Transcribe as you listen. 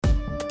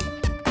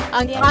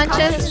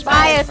Unconscious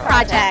Bias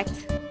Project.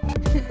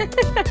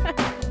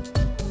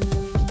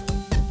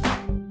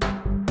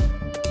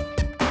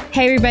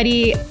 Hey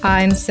everybody,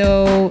 I'm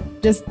so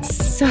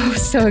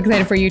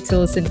excited for you to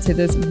listen to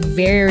this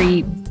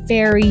very,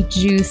 very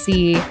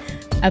juicy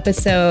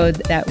episode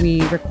that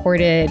we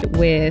recorded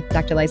with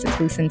Dr. Liza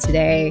Talusan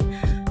today.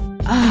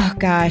 Oh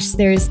gosh,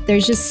 there's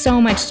just so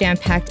much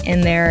jam-packed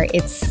in there.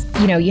 It's,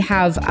 you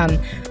have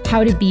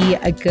how to be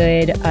a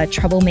good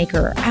troublemaker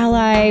or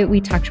ally.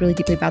 We talked really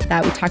deeply about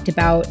that. We talked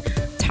about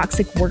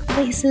toxic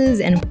workplaces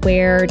and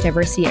where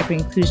diversity,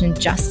 equity, inclusion,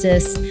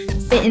 justice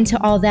fit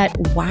into all that.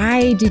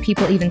 Why do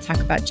people even talk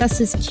about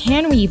justice?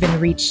 Can we even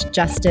reach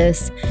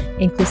justice,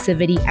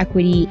 inclusivity,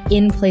 equity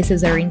in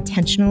places that are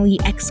intentionally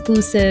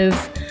exclusive?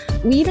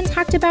 We even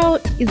talked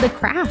about the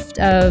craft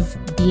of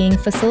being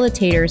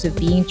facilitators, of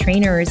being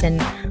trainers, and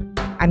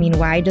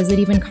why does it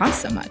even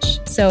cost so much?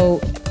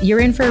 So you're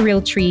in for a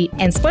real treat.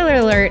 And spoiler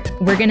alert,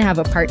 we're going to have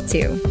a part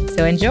 2.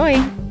 So enjoy.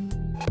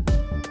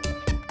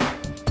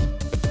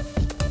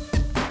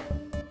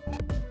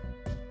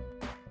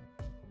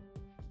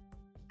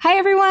 Hi,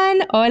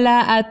 everyone.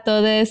 Hola a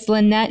todos.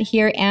 Lynette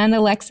here and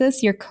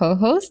Alexis, your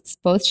co-hosts,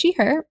 both she,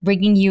 her,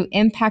 bringing you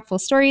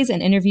impactful stories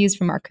and interviews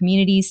from our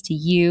communities to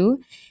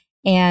you.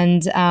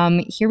 And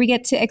here we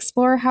get to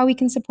explore how we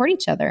can support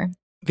each other.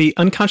 The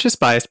Unconscious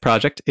Bias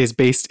Project is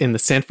based in the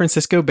San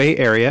Francisco Bay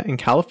Area in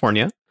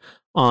California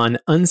on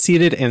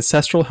unceded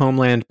ancestral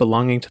homeland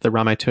belonging to the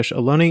Ramaytush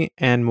Ohlone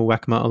and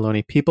Muwekma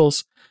Ohlone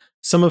peoples,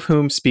 some of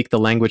whom speak the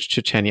language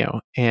Chochenyo,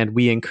 and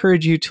we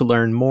encourage you to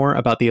learn more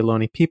about the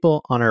Ohlone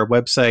people on our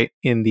website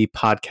in the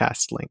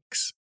podcast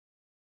links.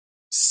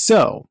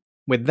 So,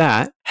 with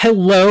that,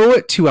 hello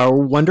to our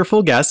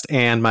wonderful guest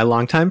and my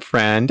longtime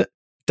friend,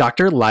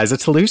 Dr. Liza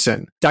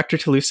Talusan. Dr.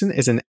 Talusan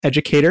is an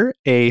educator,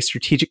 a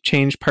strategic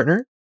change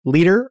partner,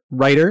 leader,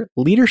 writer,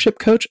 leadership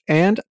coach,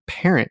 and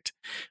parent.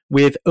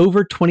 With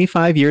over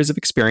 25 years of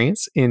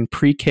experience in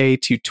pre-K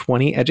to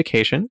 20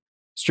 education,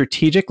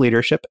 strategic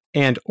leadership,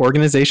 and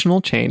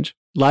organizational change,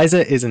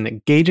 Liza is an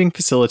engaging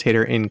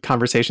facilitator in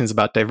conversations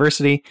about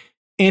diversity,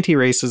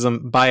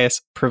 anti-racism,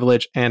 bias,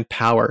 privilege, and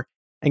power,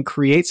 and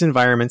creates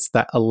environments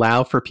that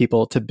allow for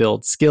people to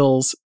build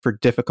skills for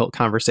difficult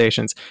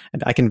conversations.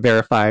 And I can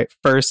verify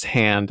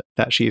firsthand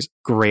that she's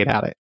great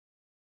at it.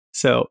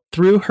 So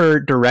through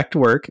her direct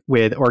work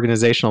with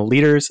organizational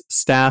leaders,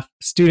 staff,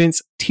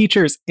 students,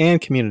 teachers,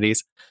 and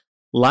communities,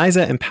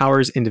 Liza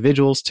empowers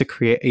individuals to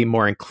create a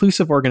more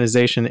inclusive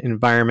organization,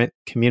 environment,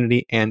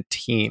 community, and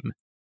team.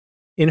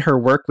 In her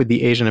work with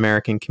the Asian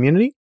American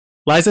community,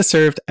 Liza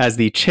served as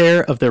the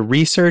chair of the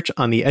Research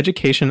on the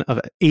Education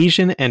of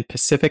Asian and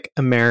Pacific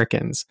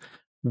Americans,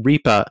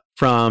 REPA,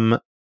 from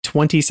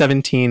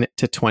 2017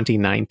 to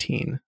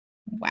 2019.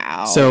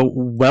 Wow. So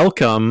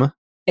welcome.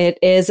 It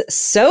is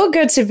so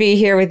good to be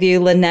here with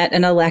you, Lynette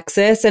and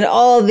Alexis, and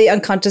all the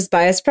Unconscious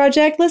Bias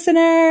Project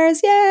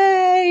listeners.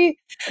 Yay!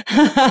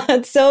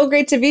 It's so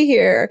great to be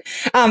here.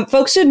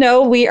 Folks should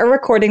know we are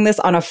recording this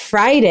on a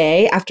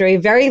Friday after a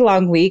very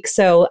long week.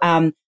 So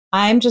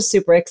I'm just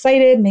super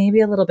excited,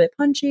 maybe a little bit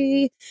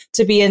punchy,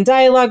 to be in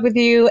dialogue with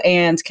you,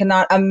 and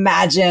cannot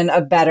imagine a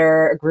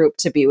better group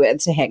to be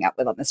with, to hang out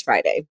with on this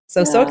Friday.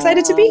 So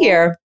excited to be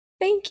here.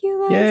 Thank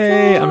you, Liza.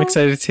 Yay, I'm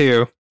excited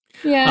too.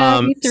 Yeah,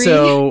 me three.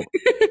 So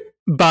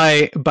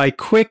by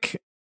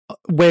quick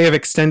way of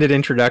extended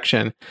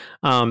introduction,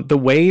 the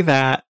way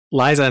that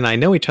Liza and I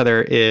know each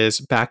other is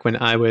back when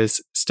I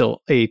was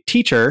still a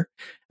teacher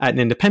at an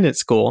independent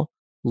school.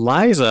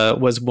 Liza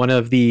was one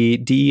of the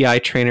DEI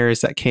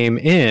trainers that came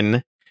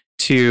in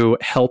to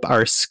help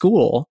our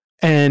school.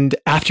 And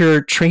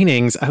after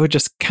trainings, I would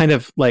just kind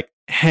of like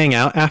hang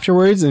out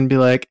afterwards and be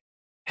like,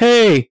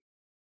 hey,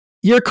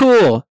 you're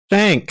cool.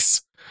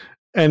 Thanks.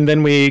 And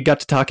then we got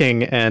to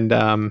talking, and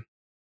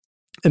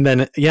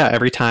then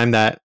every time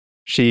that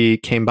she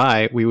came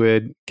by, we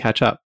would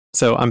catch up.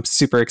 So I'm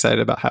super excited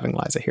about having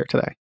Liza here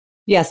today.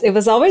 Yes, it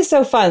was always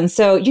so fun.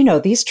 So,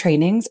 these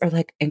trainings are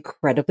like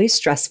incredibly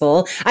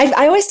stressful.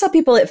 I always tell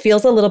people it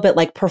feels a little bit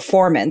like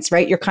performance,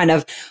 right? You're kind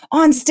of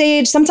on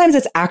stage. Sometimes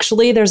it's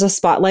actually there's a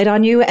spotlight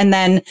on you. And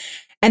then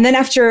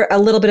after a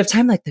little bit of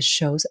time, like the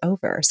show's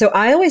over. So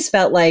I always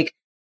felt like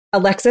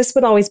Alexis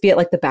would always be at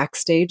like the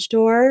backstage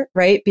door,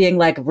 right? Being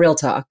like, real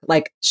talk,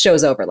 like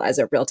show's over,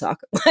 Liza, real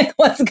talk, like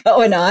what's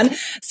going on?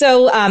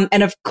 So,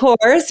 and of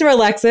course, through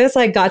Alexis,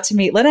 I got to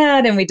meet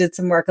Lynette, and we did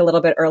some work a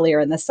little bit earlier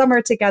in the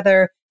summer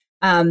together.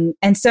 And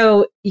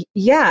so,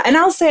 and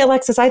I'll say,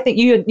 Alexis, I think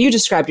you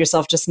described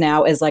yourself just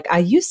now as like, I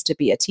used to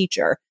be a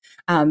teacher,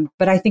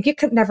 but I think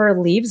it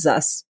never leaves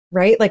us,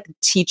 right? Like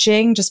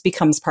teaching just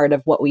becomes part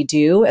of what we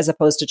do as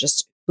opposed to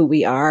just who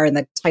we are and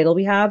the title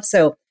we have.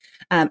 So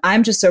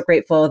I'm just so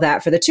grateful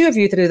that for the two of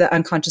you through the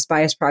Unconscious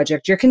Bias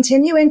Project, you're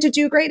continuing to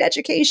do great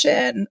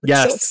education.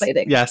 It's so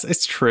exciting. Yes,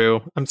 it's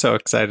true. I'm so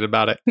excited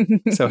about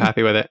it. So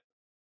happy with it.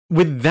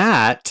 With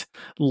that,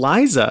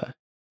 Liza,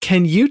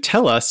 can you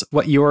tell us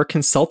what your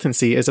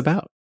consultancy is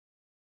about?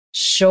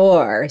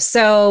 Sure.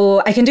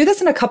 So I can do this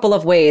in a couple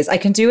of ways. I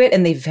can do it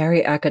in the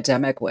very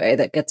academic way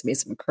that gets me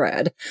some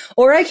cred,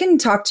 or I can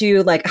talk to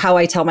you like how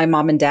I tell my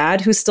mom and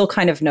dad, who still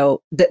kind of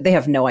know that they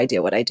have no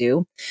idea what I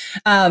do.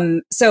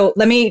 So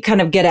let me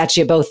kind of get at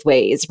you both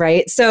ways,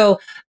 right? So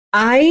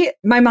my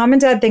mom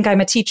and dad think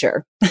I'm a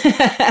teacher,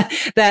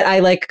 that I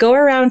like go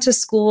around to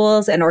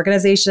schools and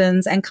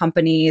organizations and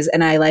companies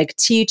and I like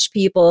teach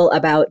people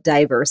about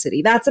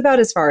diversity. That's about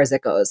as far as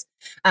it goes.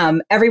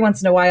 Every once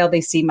in a while,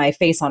 they see my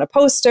face on a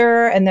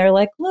poster and they're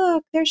like,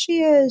 look, there she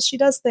is. She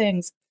does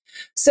things.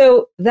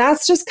 So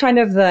that's just kind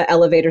of the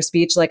elevator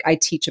speech. Like I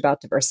teach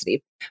about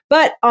diversity.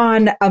 But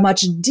on a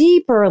much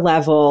deeper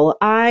level,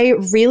 I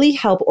really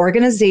help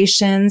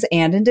organizations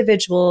and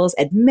individuals,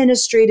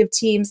 administrative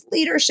teams,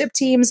 leadership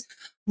teams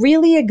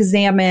really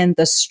examine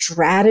the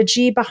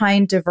strategy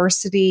behind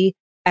diversity,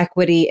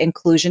 equity,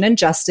 inclusion, and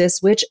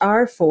justice, which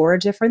are 4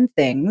 different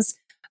things.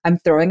 I'm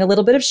throwing a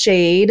little bit of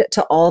shade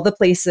to all the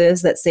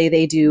places that say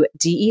they do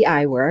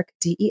DEI work,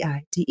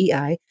 DEI,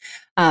 DEI.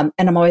 And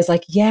I'm always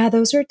like, yeah,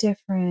 those are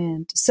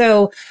different.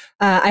 So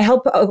I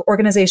help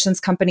organizations,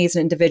 companies,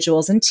 and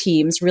individuals and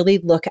teams really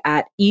look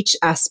at each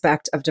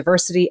aspect of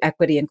diversity,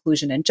 equity,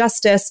 inclusion, and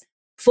justice.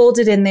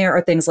 Folded in there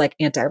are things like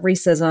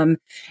anti-racism.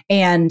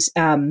 And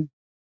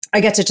I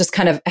get to just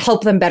kind of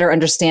help them better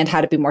understand how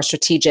to be more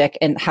strategic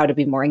and how to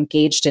be more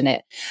engaged in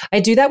it.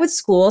 I do that with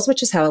schools,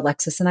 which is how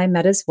Alexis and I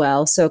met as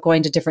well. So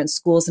going to different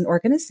schools and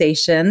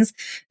organizations.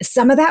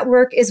 Some of that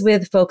work is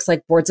with folks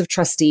like boards of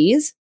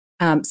trustees.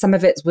 Some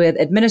of it's with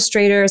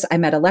administrators. I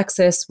met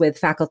Alexis with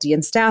faculty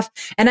and staff.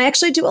 And I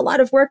actually do a lot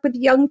of work with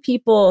young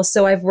people.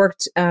 So I've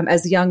worked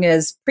as young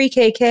as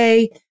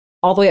pre-KK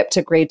all the way up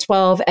to grade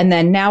 12. And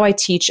then now I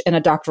teach in a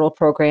doctoral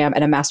program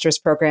and a master's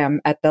program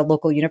at the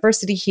local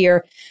university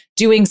here,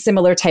 doing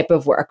similar type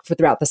of work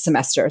throughout the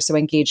semester. So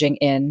engaging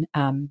in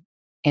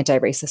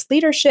anti-racist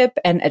leadership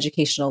and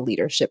educational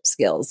leadership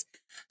skills.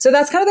 So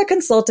that's kind of the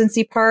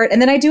consultancy part.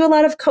 And then I do a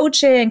lot of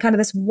coaching, kind of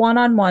this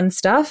one-on-one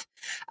stuff.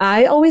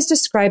 I always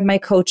describe my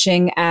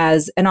coaching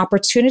as an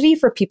opportunity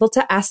for people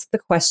to ask the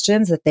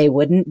questions that they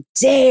wouldn't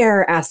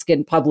dare ask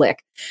in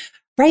public.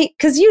 Right?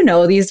 Because you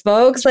know these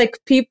folks, like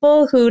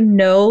people who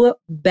know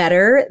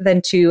better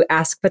than to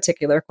ask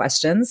particular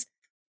questions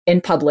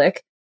in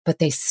public, but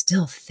they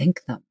still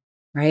think them,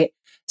 right?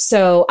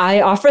 So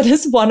I offer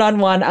this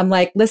one-on-one. I'm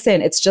like,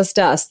 listen, it's just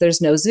us.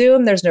 There's no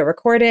Zoom. There's no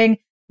recording.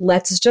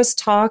 Let's just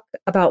talk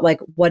about like,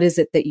 what is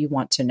it that you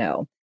want to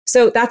know?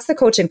 So that's the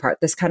coaching part,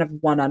 this kind of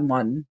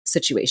one-on-one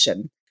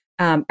situation.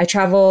 I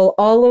travel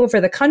all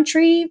over the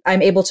country.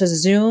 I'm able to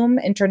Zoom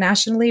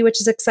internationally, which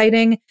is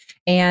exciting.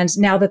 And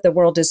now that the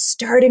world is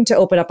starting to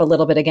open up a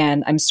little bit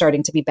again, I'm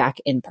starting to be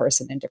back in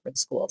person in different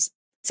schools.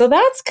 So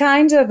that's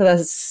kind of the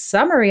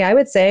summary, I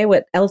would say,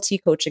 what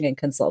LT coaching and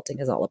consulting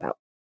is all about.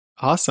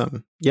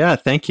 Awesome. Yeah,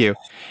 thank you.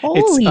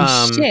 Holy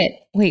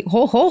shit. Wait,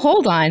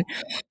 hold on.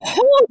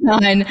 Hold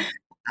on.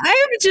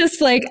 I'm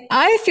just like,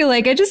 I feel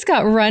like I just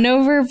got run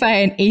over by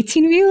an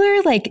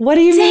 18-wheeler. Like, what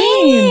do you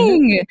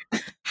mean?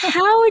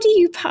 How do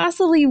you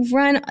possibly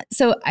run?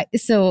 So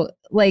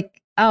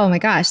like, oh my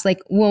gosh, like,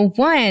 well,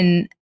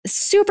 one,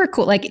 super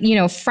cool. Like, you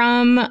know,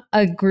 from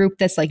a group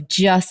that's like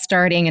just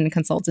starting in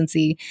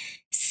consultancy,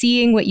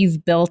 seeing what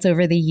you've built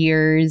over the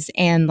years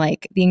and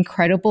like the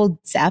incredible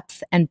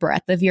depth and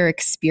breadth of your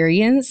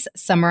experience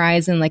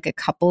summarized in like a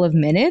couple of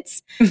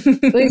minutes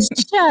was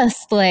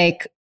just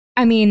like,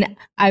 I mean,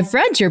 I've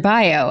read your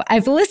bio.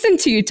 I've listened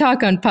to you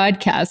talk on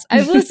podcasts.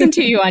 I've listened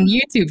to you on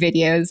YouTube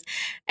videos.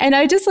 And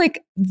I just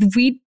like,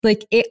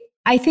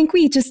 I think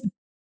we just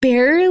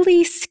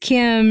barely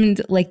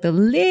skimmed like the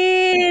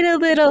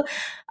little,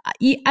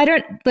 I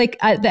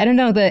don't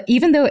know,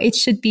 even though it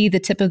should be the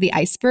tip of the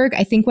iceberg,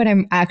 I think what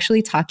I'm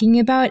actually talking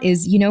about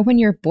is, you know, when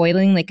you're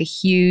boiling like a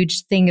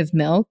huge thing of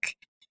milk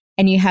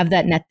and you have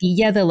that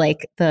natilla,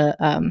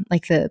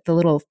 the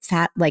little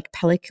fat, like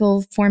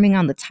pellicule forming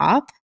on the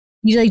top.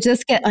 You like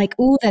just get like,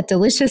 ooh, that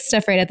delicious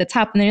stuff right at the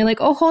top. And then you're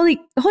like, oh, holy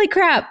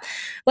crap.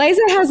 Liza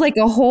has like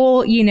a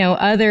whole, you know,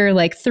 other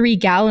like 3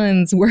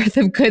 gallons worth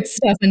of good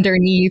stuff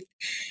underneath.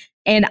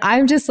 And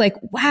I'm just like,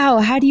 wow,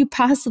 how do you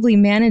possibly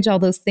manage all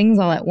those things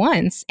all at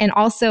once? And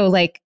also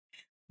like,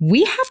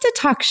 we have to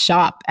talk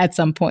shop at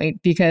some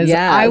point because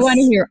I want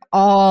to hear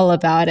all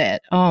about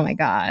it. Oh my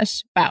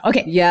gosh. Wow.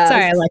 Okay. Yes.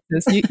 Sorry,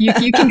 Alexis.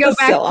 You can go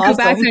back, so awesome. Go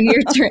back on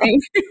your train.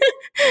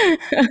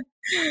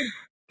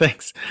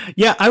 Thanks.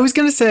 Yeah, I was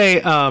going to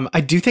say,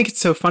 I do think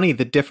it's so funny,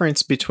 the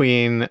difference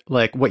between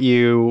like what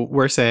you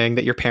were saying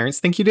that your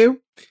parents think you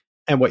do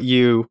and what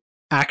you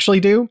actually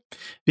do,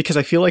 because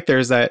I feel like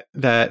there's that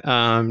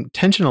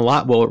tension a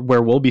lot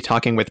where we'll be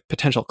talking with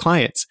potential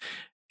clients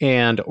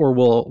or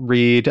we'll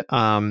read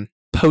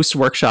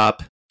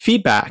post-workshop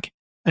feedback.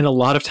 And a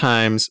lot of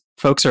times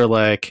folks are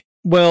like,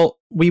 well,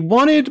 we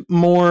wanted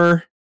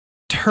more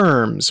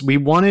terms. We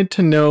wanted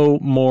to know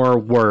more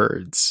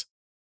words.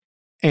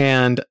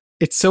 And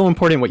it's so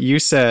important what you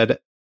said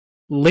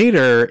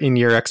later in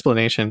your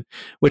explanation,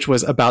 which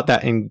was about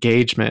that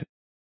engagement.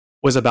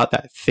 was about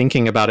that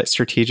thinking about it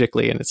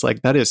strategically. And it's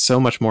like, that is so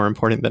much more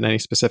important than any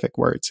specific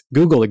words.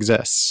 Google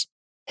exists.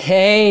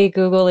 Hey,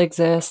 Google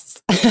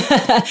exists.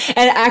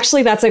 And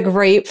actually, that's a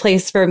great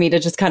place for me to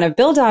just kind of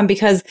build on,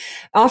 because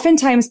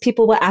oftentimes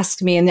people will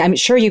ask me, and I'm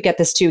sure you get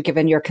this too,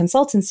 given your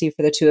consultancy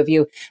for the two of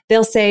you,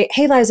 they'll say,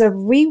 hey, Liza,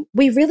 we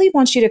really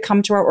want you to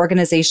come to our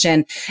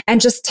organization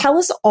and just tell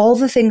us all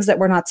the things that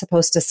we're not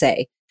supposed to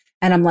say.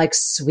 And I'm like,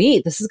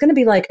 sweet, this is going to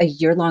be like a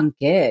year-long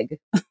gig.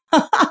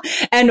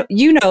 And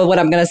you know what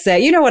I'm going to say.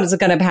 You know what is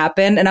going to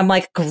happen. And I'm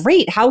like,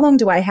 great. How long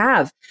do I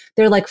have?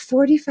 They're like,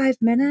 45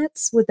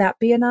 minutes. Would that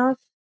be enough?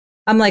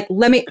 I'm like,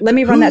 let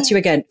me run that to you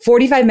again.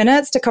 45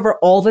 minutes to cover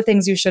all the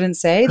things you shouldn't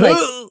say? Like,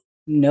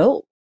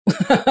 no.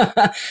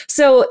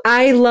 So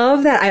I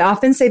love that. I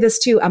often say this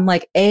too. I'm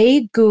like,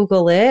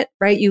 Google it,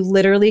 right? You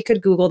literally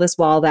could Google this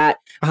while that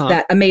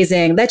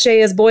amazing leche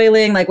is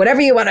boiling, like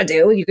whatever you want to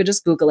do, you could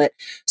just Google it.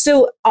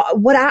 So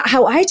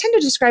how I tend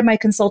to describe my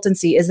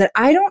consultancy is that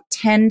I don't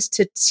tend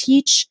to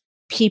teach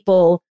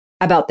people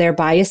about their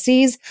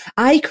biases.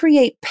 I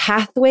create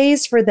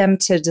pathways for them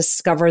to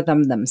discover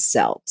them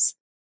themselves.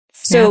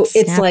 So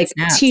it's like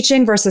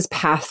teaching versus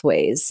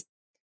pathways,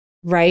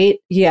 right?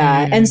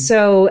 Yeah. And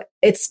so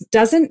it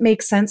doesn't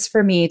make sense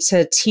for me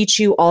to teach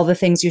you all the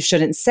things you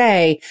shouldn't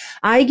say.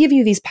 I give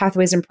you these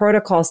pathways and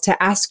protocols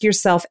to ask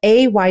yourself,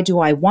 A, why do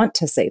I want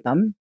to say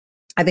them?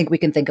 I think we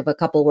can think of a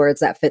couple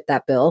words that fit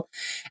that bill.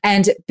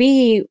 And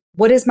B,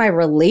 what is my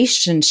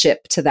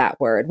relationship to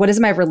that word? What is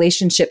my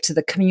relationship to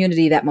the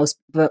community that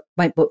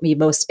might be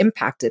most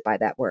impacted by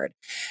that word?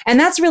 And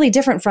that's really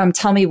different from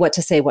tell me what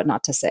to say, what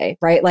not to say,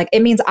 right? Like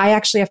it means I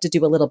actually have to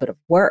do a little bit of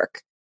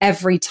work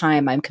every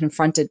time I'm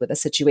confronted with a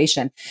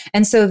situation.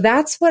 And so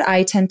that's what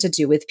I tend to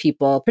do with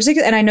people,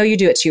 particularly, and I know you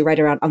do it too, right,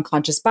 around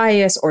unconscious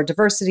bias or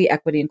diversity,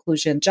 equity,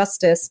 inclusion,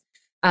 justice.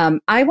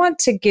 I want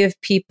to give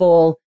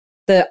people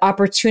the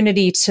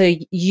opportunity to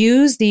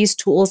use these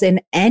tools in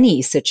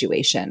any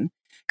situation.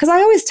 Because I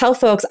always tell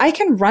folks, I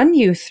can run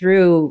you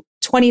through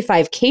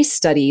 25 case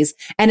studies,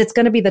 and it's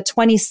going to be the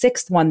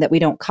 26th one that we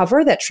don't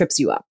cover that trips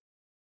you up,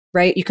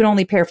 right? You can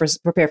only prepare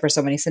for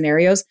so many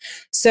scenarios.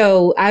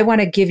 So I want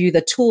to give you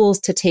the tools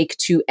to take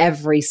to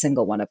every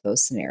single one of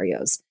those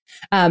scenarios.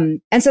 And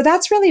so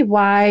that's really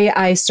why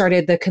I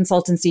started the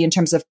consultancy in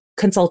terms of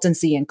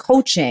consultancy and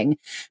coaching,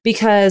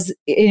 because,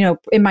 in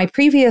my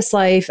previous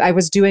life, I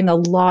was doing a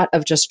lot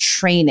of just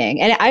training,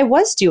 and I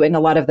was doing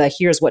a lot of the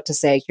here's what to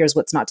say, here's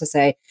what's not to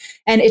say.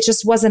 And it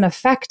just wasn't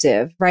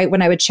effective, right?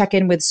 When I would check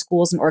in with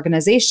schools and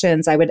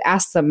organizations, I would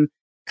ask them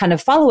kind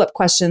of follow-up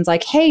questions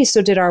like, hey,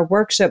 so would our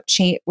workshop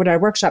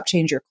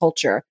change your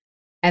culture?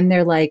 And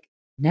they're like,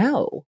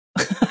 no.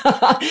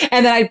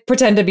 And then I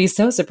pretend to be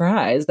so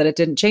surprised that it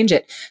didn't change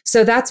it.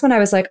 So that's when I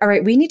was like, all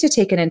right, we need to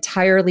take an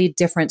entirely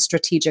different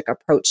strategic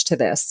approach to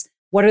this.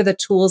 What are the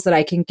tools that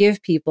I can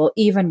give people,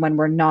 even when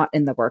we're not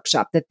in the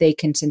workshop, that they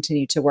can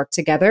continue to work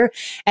together?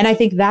 And I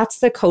think that's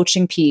the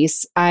coaching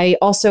piece. I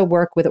also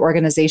work with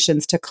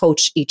organizations to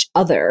coach each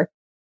other.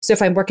 So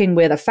if I'm working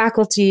with a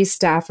faculty,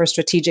 staff, or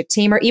strategic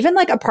team, or even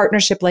like a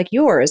partnership like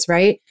yours,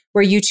 right,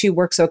 where you two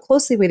work so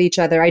closely with each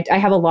other, I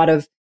have a lot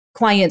of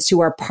clients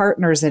who are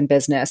partners in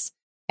business,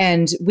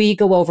 and we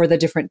go over the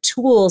different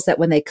tools that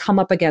when they come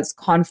up against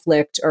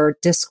conflict or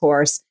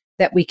discourse,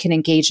 that we can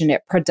engage in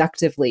it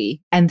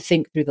productively and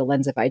think through the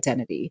lens of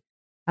identity.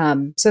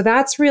 So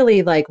that's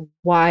really like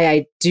why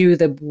I do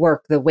the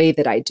work the way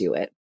that I do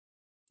it.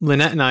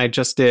 Lynette and I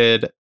just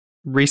did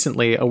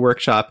recently a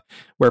workshop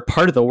where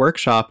part of the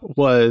workshop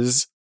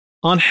was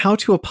on how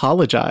to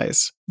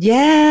apologize.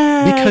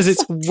 Yeah. Because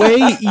it's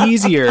way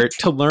easier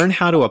to learn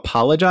how to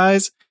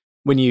apologize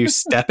when you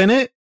step in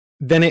it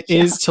than it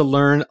is to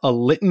learn a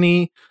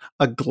litany,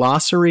 a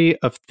glossary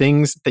of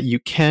things that you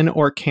can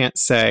or can't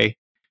say.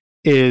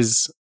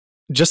 Is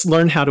just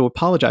learn how to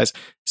apologize,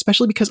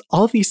 especially because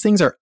all of these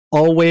things are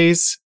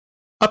always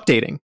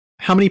updating.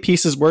 How many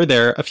pieces were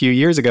there a few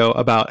years ago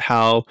about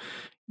how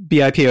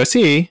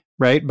BIPOC,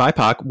 right,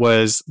 BIPOC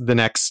was the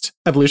next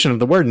evolution of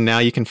the word, and now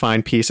you can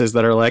find pieces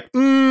that are like,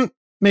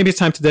 maybe it's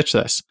time to ditch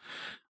this.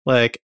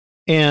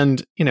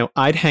 And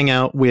I'd hang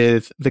out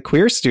with the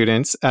queer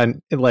students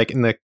and like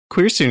in the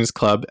queer students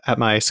club at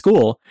my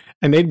school,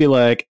 and they'd be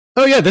like,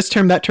 oh yeah, this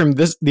term, that term,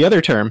 this, the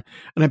other term.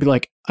 And I'd be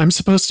like, I'm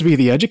supposed to be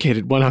the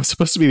educated one. I'm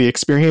supposed to be the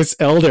experienced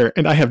elder.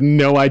 And I have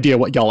no idea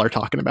what y'all are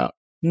talking about.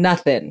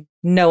 Nothing.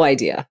 No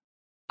idea.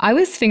 I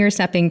was finger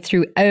snapping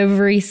through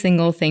every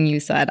single thing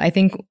you said. I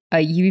think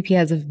UVP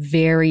has a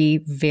very,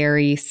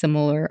 very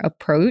similar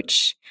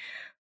approach.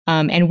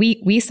 And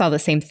we saw the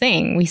same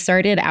thing. We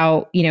started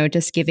out,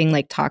 just giving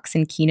like talks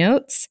and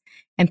keynotes.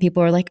 And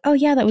people were like, oh,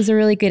 yeah, that was a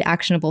really good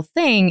actionable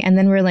thing. And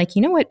then we're like,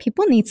 you know what?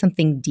 People need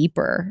something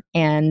deeper.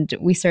 And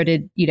we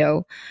started,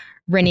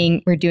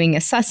 we're doing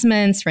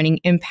assessments, running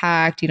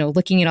impact,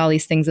 looking at all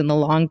these things in the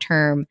long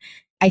term.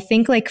 I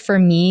think like for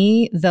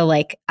me, the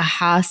like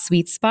aha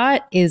sweet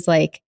spot is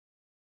like,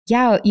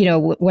 yeah,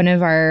 one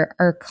of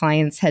our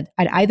clients had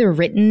either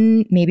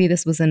written, maybe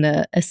this was in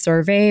a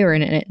survey or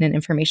in an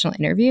informational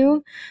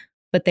interview,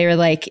 but they were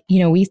like,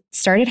 we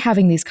started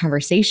having these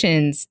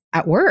conversations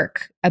at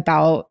work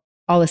about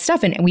all this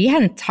stuff. And we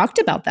hadn't talked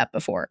about that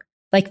before.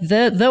 Like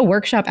the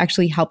workshop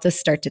actually helped us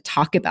start to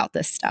talk about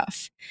this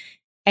stuff.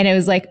 And it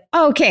was like,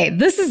 oh, okay,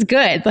 this is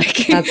good.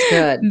 Like that's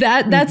good.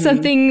 That's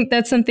something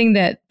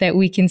that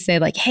we can say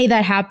like, hey,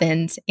 that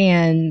happened.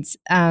 And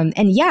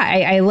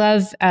yeah, I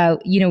love,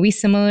 we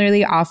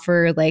similarly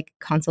offer like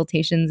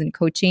consultations and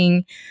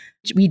coaching.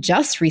 We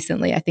just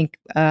recently, I think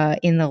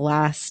in the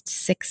last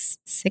six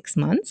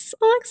months,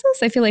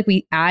 Alexis, I feel like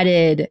we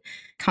added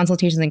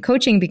consultations and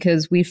coaching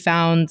because we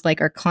found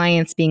like our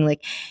clients being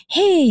like,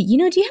 hey, do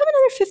you have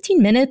another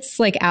 15 minutes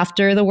like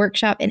after the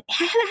workshop? And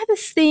I have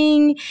this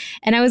thing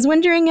and I was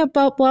wondering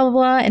about blah, blah,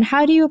 blah. And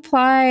how do you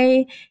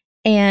apply?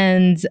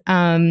 And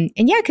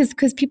yeah,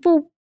 because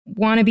people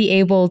want to be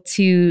able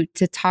to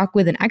talk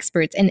with an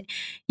expert. And,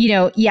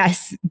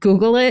 yes,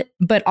 Google it,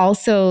 but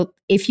also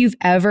if you've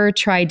ever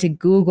tried to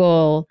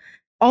Google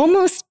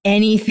almost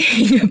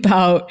anything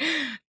about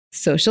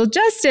social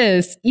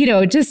justice,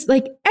 just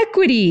like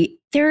equity,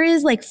 there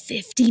is like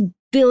 50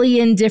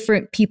 billion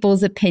different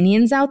people's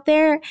opinions out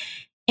there.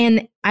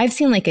 And I've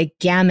seen like a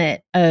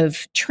gamut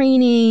of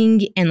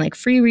training and like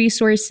free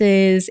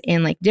resources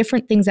and like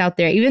different things out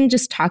there, even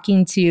just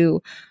talking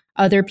to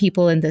other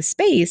people in the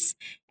space.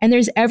 And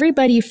there's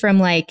everybody from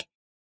like,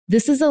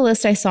 this is a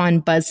list I saw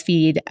on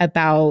BuzzFeed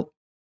about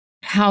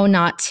how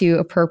not to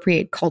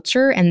appropriate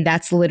culture. And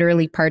that's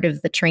literally part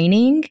of the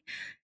training,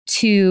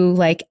 to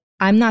like,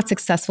 I'm not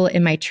successful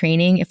in my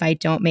training if I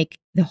don't make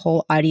the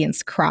whole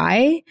audience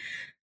cry,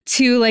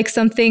 to like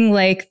something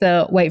like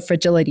the White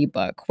Fragility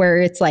book, where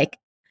it's like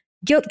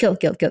guilt.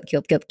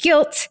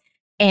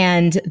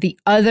 And the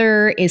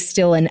other is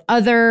still an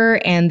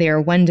other, and they're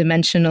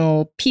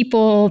one-dimensional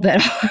people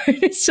that are,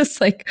 it's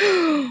just like,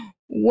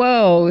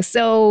 whoa.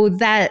 So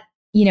that,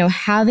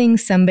 having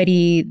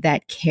somebody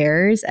that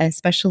cares,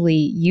 especially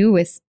you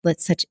with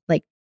such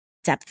like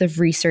depth of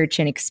research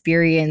and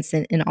experience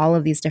in all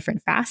of these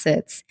different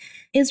facets,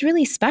 is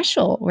really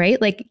special, right?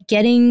 Like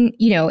getting,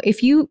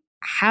 if you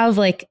have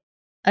like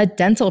a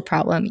dental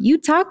problem, you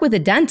talk with a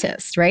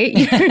dentist, right?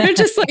 You're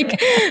just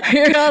like,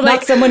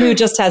 not someone who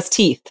just has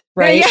teeth,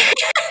 right? Yeah.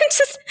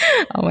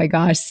 Oh my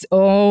gosh.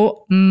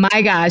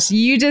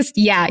 You just,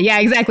 yeah,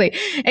 exactly.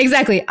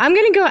 I'm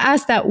going to go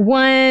ask that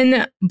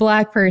one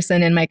Black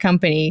person in my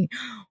company,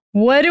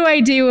 what do I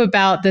do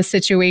about the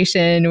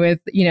situation with,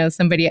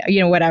 somebody,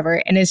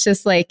 whatever. And it's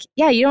just like,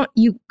 yeah,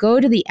 you go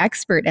to the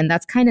expert, and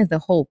that's kind of the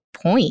whole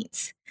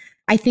point.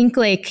 I think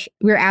like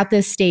we're at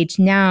this stage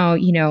now,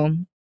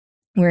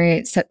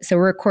 we're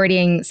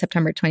recording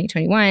September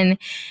 2021.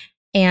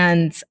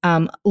 And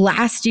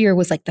last year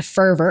was like the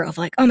fervor of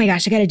like, oh my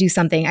gosh, I got to do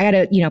something. I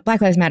got to, Black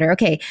Lives Matter.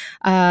 Okay.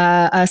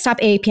 Stop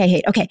AAPI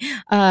hate. Okay.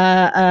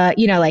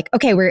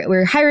 Okay,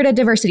 we're hired a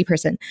diversity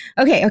person.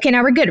 Okay.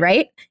 Now we're good,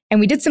 right? And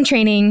we did some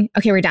training.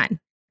 Okay, we're done.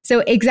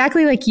 So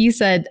exactly like you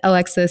said,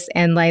 Alexis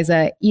and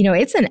Liza,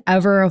 it's an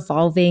ever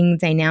evolving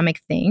dynamic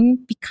thing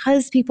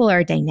because people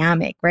are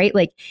dynamic, right?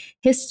 Like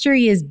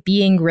history is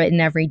being written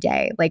every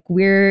day. Like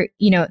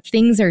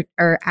things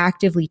are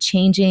actively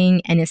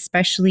changing, and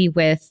especially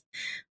with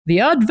the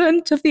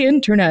advent of the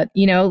internet,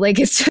 like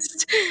it's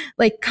just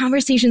like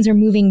conversations are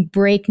moving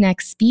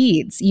breakneck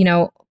speeds,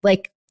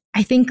 like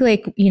I think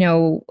like,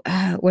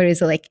 what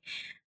is it, like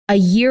a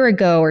year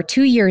ago or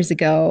 2 years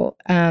ago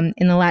in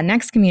the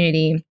Latinx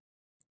community,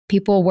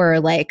 people were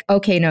like,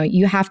 okay, no,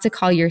 you have to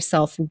call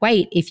yourself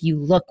white if you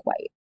look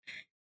white.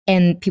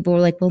 And people were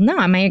like, well,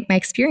 no, my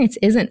experience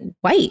isn't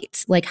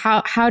white. Like,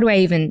 how do I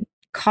even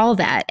call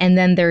that? And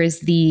then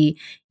there's the,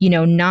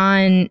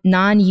 non-US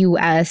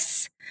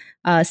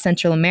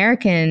Central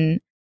American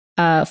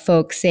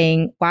folks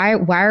saying, why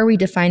are we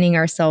defining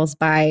ourselves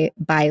by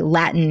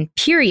Latin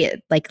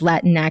period, like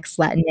Latinx,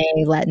 Latin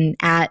A, Latin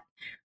at,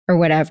 or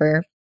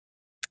whatever.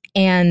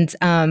 And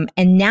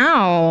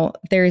now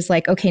there's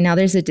like, okay, now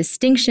there's a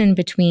distinction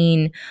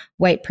between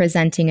white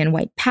presenting and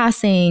white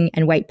passing,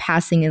 and white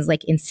passing is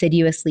like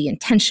insidiously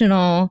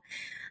intentional.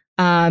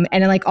 And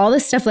like all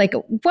this stuff, like,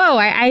 whoa,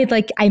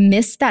 I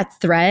missed that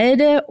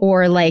thread.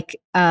 Or like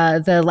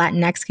the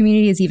Latinx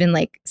community is even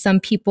like, some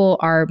people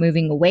are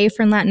moving away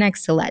from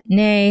Latinx to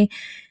Latin,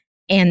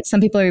 and some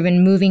people are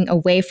even moving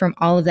away from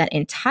all of that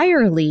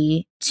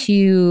entirely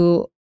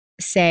to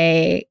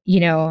say,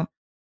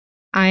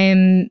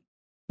 I'm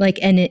like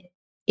an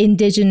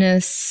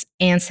indigenous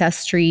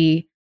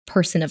ancestry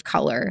person of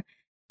color,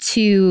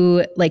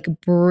 to like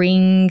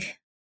bring,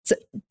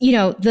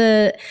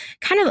 the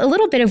kind of a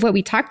little bit of what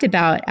we talked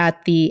about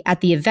at the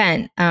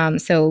event.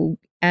 So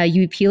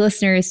UEP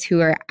listeners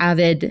who are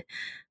avid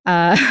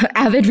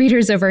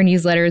readers of our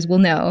newsletters will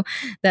know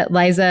that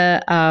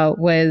Liza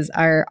was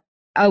our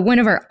one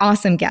of our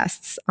awesome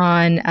guests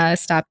on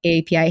Stop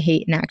AAPI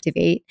Hate and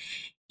Activate.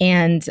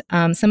 And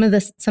some of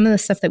the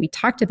stuff that we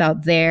talked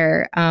about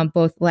there,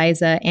 both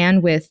Liza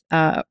and with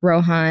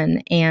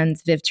Rohan and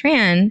Viv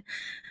Tran,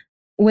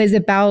 was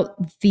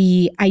about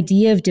the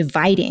idea of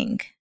dividing,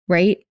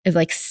 right? Of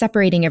like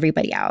separating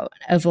everybody out,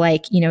 of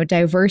like,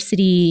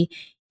 diversity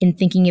in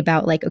thinking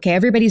about like, okay,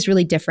 everybody's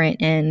really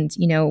different and,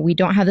 we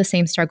don't have the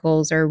same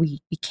struggles, or we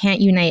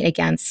can't unite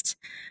against,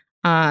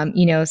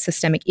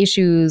 systemic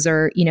issues,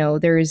 or,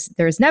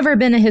 there's never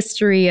been a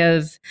history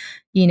of,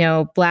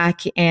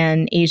 Black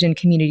and Asian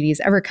communities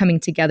ever coming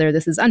together.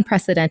 This is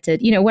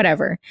unprecedented,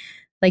 whatever.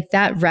 Like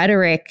that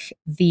rhetoric,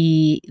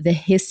 the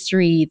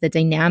history, the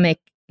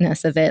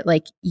dynamicness of it,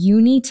 like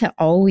you need to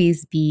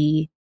always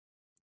be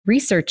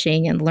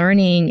researching and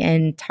learning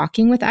and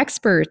talking with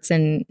experts,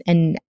 and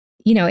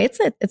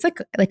it's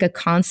like a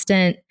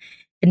constant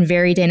and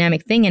very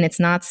dynamic thing, and it's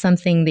not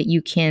something that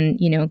you can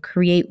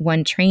create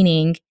one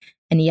training.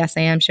 And yes,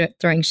 I am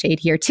throwing shade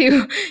here too.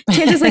 You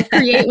can't just like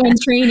create one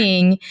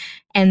training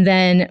and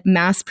then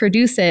mass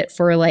produce it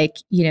for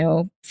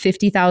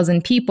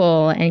 50,000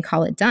 people and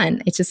call it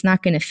done. It's just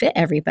not going to fit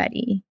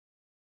everybody.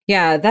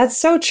 Yeah, that's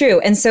so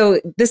true. And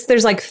so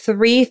there's like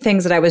 3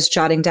 things that I was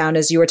jotting down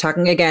as you were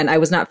talking. Again, I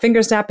was not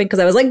finger snapping because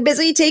I was like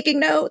busy taking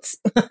notes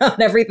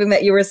on everything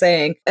that you were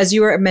saying. As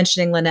you were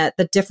mentioning, Lynette,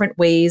 the different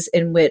ways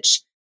in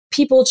which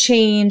people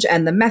change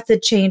and the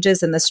method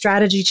changes and the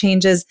strategy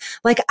changes.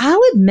 Like I'll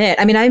admit,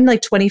 I mean, I'm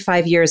like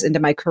 25 years into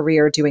my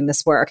career doing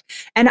this work.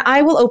 And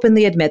I will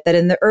openly admit that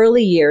in the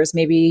early years,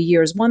 maybe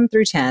years 1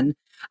 through 10,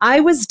 I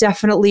was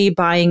definitely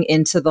buying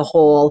into the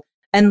whole,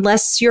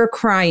 unless you're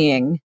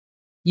crying,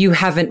 you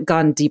haven't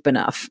gone deep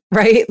enough,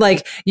 right?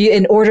 Like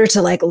in order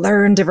to like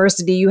learn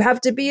diversity, you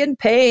have to be in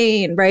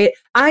pain, right?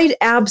 I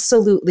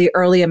absolutely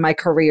early in my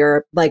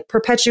career, like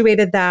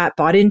perpetuated that,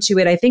 bought into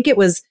it. I think it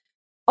was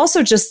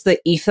also just the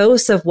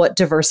ethos of what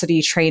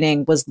diversity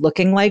training was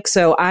looking like.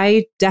 So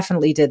I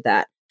definitely did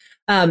that.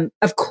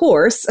 Of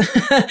course,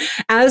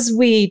 as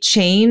we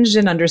changed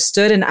and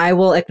understood, and I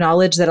will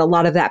acknowledge that a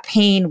lot of that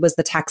pain was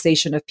the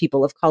taxation of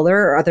people of color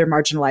or other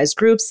marginalized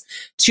groups,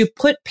 to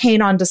put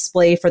pain on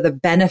display for the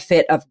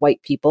benefit of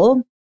white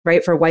people,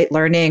 right? For white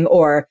learning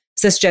or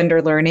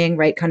cisgender learning,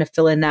 right? Kind of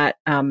fill in that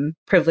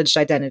privileged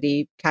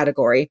identity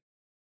category.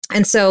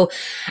 And so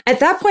at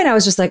that point, I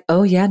was just like,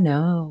 oh yeah,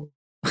 no.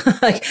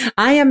 Like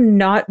I am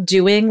not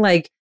doing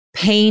like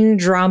pain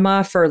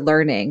drama for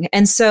learning.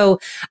 And so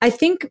I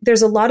think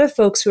there's a lot of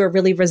folks who are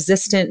really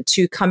resistant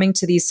to coming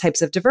to these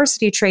types of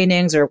diversity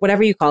trainings or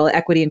whatever you call it,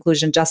 equity,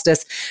 inclusion,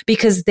 justice,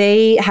 because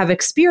they have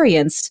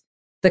experienced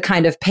the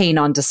kind of pain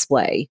on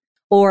display,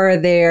 or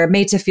they're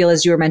made to feel,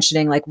 as you were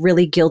mentioning, like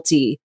really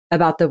guilty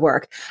about the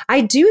work. I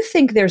do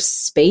think there's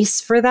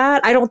space for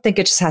that. I don't think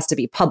it just has to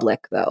be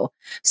public though.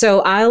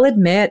 So I'll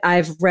admit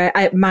I've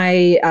read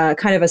my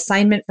kind of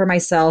assignment for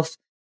myself,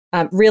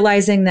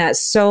 realizing that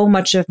so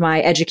much of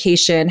my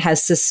education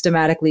has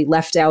systematically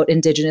left out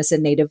Indigenous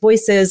and Native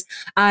voices.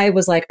 I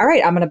was like, all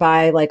right, I'm going to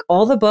buy like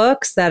all the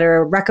books that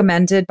are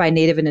recommended by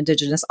Native and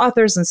Indigenous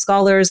authors and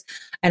scholars,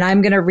 and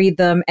I'm going to read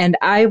them. And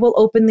I will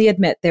openly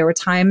admit there were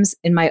times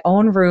in my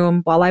own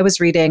room while I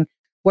was reading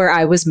where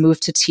I was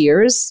moved to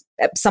tears.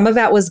 Some of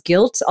that was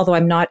guilt, although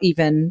I'm not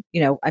even,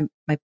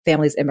 my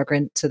family's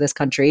immigrant to this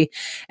country,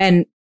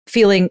 and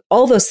feeling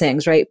all those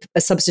things, right?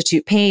 A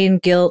substitute pain,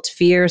 guilt,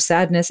 fear,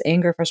 sadness,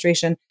 anger,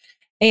 frustration.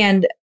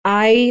 And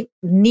I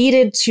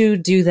needed to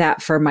do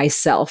that for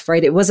myself,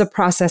 right? It was a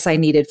process I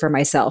needed for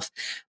myself.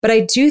 But I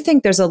do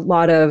think there's a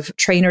lot of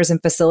trainers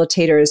and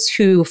facilitators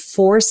who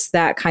force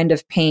that kind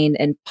of pain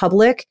in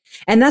public.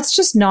 And that's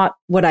just not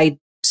what I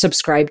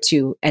subscribe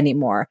to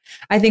anymore.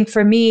 I think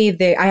for me,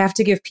 I have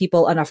to give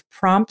people enough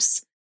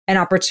prompts and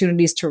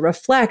opportunities to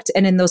reflect.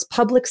 And in those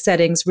public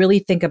settings, really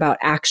think about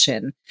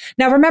action.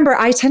 Now, remember,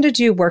 I tend to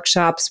do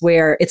workshops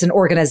where it's an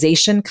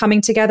organization coming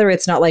together.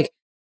 It's not like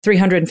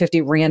 350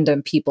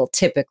 random people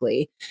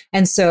typically.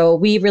 And so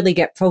we really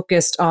get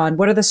focused on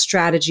what are the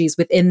strategies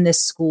within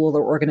this school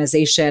or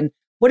organization?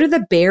 What are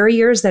the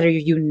barriers that are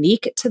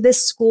unique to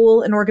this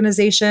school and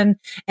organization?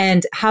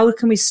 And how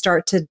can we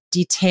start to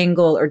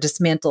detangle or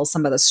dismantle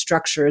some of the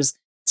structures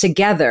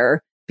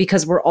together,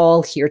 because we're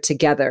all here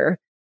together?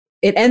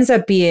 It ends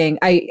up being,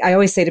 I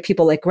always say to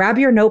people, like, grab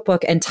your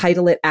notebook and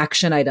title it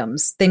action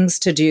items, things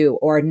to do,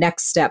 or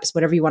next steps,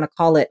 whatever you want to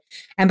call it.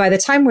 And by the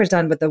time we're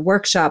done with the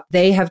workshop,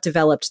 they have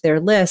developed their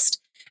list.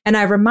 And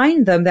I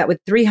remind them that with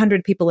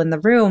 300 people in the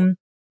room,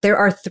 there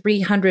are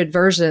 300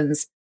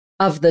 versions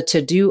of the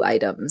to-do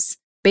items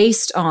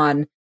based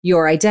on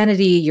your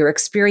identity, your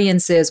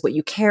experiences, what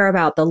you care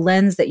about, the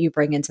lens that you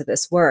bring into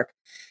this work.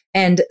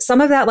 And some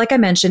of that, like I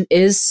mentioned,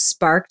 is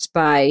sparked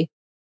by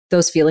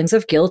those feelings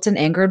of guilt and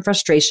anger and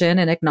frustration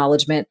and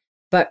acknowledgement.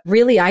 But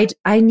really,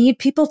 I need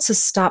people to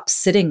stop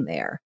sitting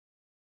there,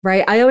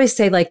 right? I always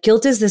say, like,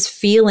 guilt is this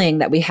feeling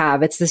that we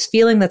have. It's this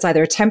feeling that's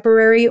either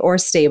temporary or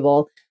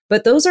stable,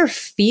 but those are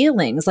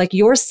feelings. Like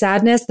your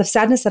sadness, the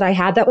sadness that I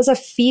had, that was a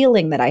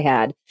feeling that I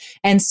had.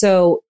 And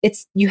so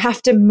you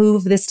have to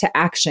move this to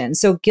action.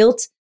 So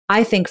guilt,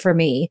 I think for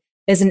me,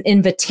 is an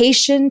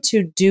invitation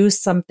to do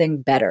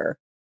something better.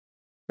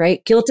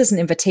 Right? Guilt is an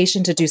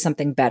invitation to do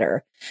something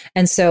better.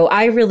 And so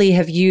I really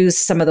have used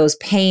some of those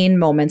pain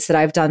moments that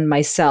I've done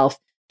myself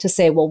to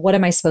say, well, what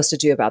am I supposed to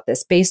do about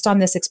this? Based on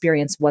this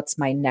experience, what's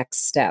my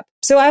next step?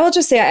 So I will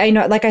just say, I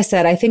know, like I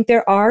said, I think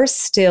there are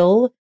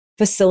still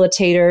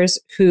facilitators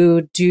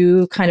who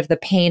do kind of the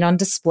pain on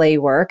display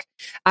work.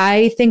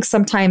 I think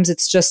sometimes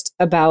it's just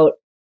about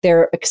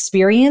their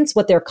experience,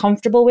 what they're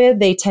comfortable with.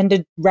 They tend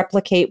to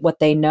replicate what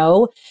they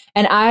know.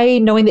 And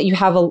knowing that you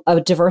have a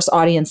diverse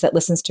audience that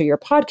listens to your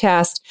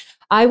podcast,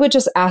 I would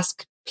just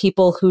ask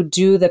people who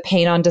do the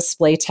pain on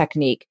display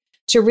technique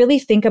to really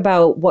think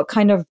about what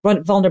kind of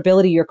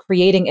vulnerability you're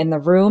creating in the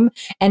room.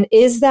 And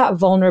is that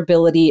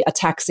vulnerability a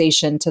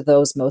taxation to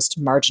those most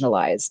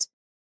marginalized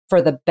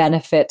for the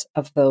benefit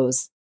of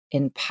those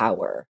in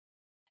power?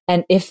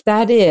 And if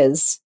that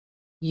is,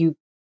 you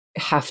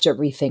have to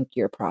rethink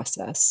your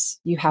process.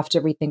 You have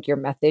to rethink your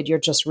method. You're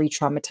just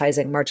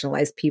re-traumatizing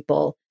marginalized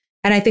people.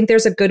 And I think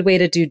there's a good way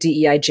to do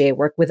DEIJ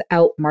work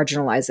without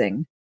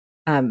marginalizing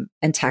and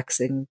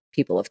taxing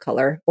people of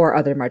color or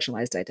other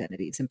marginalized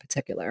identities in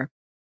particular.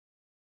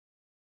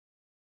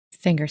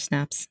 Finger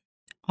snaps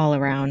all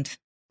around.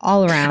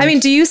 I mean,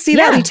 do you see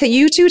that?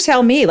 You two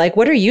tell me, like,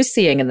 what are you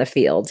seeing in the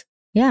field?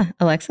 Yeah.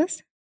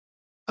 Alexis?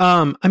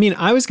 I mean,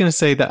 I was going to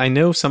say that I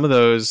know some of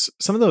those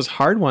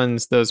hard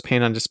ones, those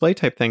paint on display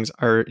type things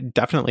are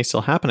definitely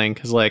still happening.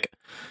 Cause like,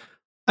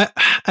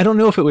 I don't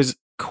know if it was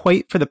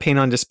quite for the paint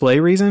on display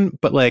reason,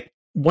 but like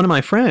one of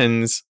my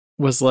friends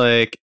was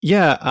like,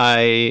 yeah,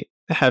 I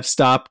have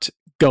stopped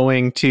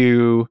going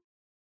to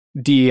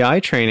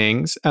DEI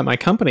trainings at my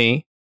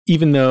company,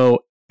 even though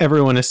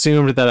everyone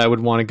assumed that I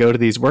would want to go to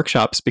these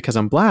workshops because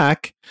I'm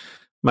Black,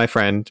 my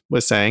friend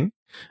was saying,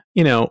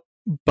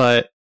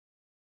 but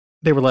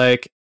they were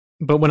like,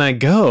 but when I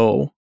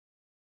go,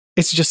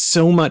 it's just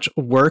so much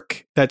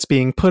work that's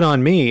being put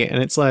on me.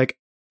 And it's like,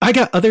 I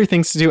got other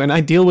things to do and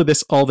I deal with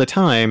this all the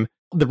time.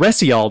 The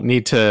rest of y'all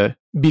need to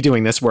be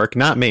doing this work,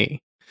 not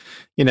me,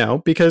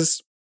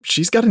 because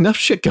she's got enough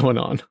shit going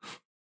on.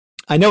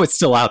 I know it's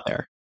still out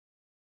there.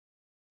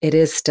 It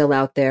is still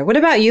out there. What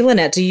about you,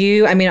 Lynette?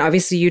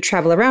 Obviously you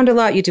travel around a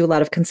lot. You do a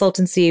lot of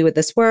consultancy with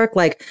this work.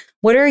 Like,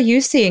 what are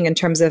you seeing in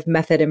terms of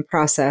method and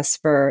process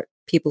for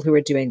people who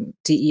are doing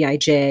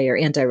DEIJ or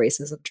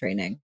anti-racism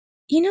training?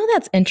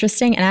 That's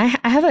interesting. And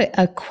I have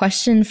a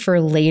question for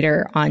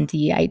later on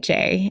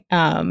DEIJ.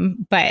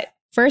 But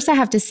first I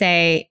have to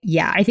say,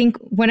 yeah, I think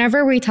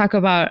whenever we talk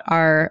about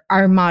our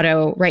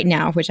motto right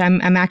now, which I'm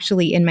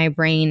actually in my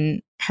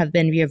brain have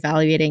been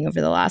reevaluating over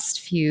the last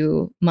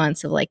few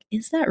months of like,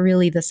 is that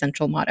really the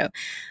central motto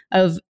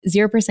of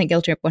 0%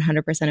 guilt trip,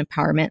 100%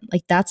 empowerment?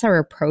 Like that's our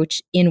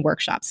approach in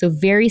workshops. So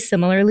very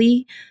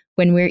similarly,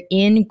 when we're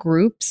in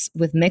groups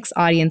with mixed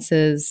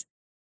audiences,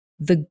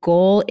 the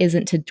goal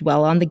isn't to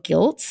dwell on the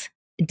guilt.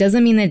 It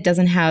doesn't mean that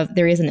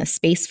there isn't a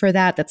space for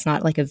that. That's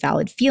not like a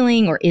valid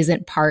feeling or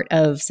isn't part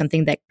of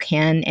something that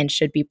can and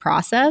should be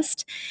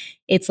processed.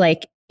 It's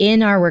like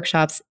in our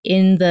workshops,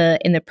 in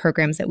the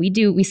programs that we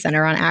do, we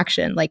center on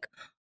action. Like,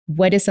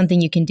 what is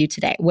something you can do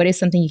today? What is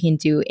something you can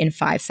do in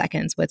 5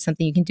 seconds? What's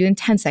something you can do in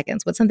 10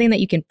 seconds? What's something that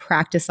you can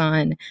practice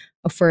on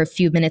for a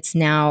few minutes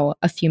now,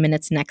 a few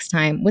minutes next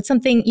time? What's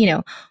something,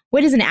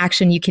 what is an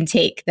action you can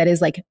take that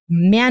is like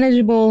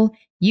manageable?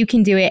 You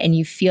can do it and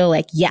you feel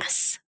like,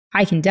 yes,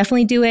 I can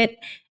definitely do it.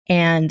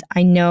 And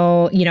I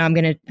know, I'm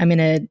going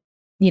to,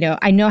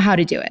 I know how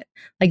to do it.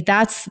 Like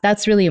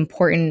that's really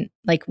important.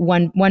 Like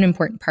one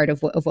important part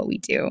of what we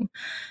do.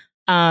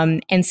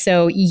 And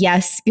so,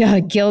 yes,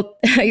 guilt,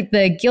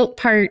 the guilt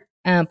part,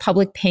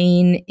 public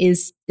pain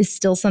is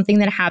still something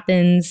that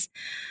happens.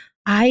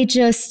 I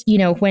just,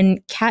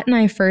 when Kat and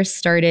I first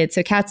started,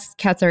 so Kat's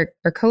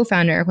our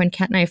co-founder. When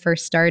Kat and I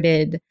first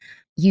started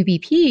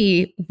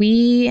UBP,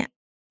 we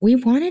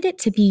wanted it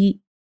to be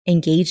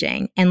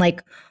engaging and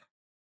like,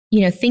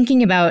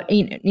 thinking about,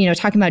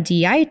 talking about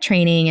DEI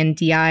training and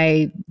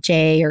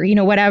DEIJ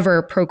or,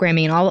 whatever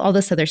programming and all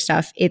this other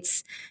stuff.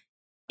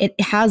 It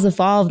has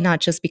evolved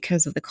not just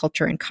because of the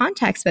culture and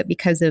context, but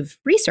because of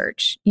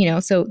research,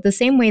 so the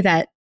same way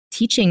that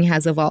teaching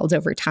has evolved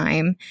over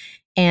time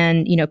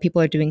and,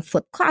 people are doing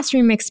flipped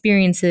classroom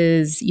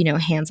experiences,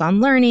 hands-on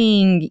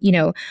learning,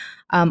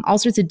 all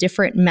sorts of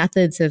different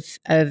methods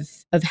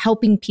of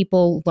helping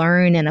people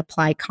learn and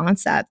apply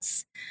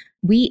concepts.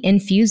 We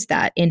infused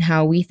that in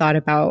how we thought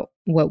about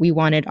what we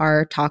wanted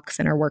our talks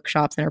and our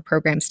workshops and our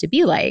programs to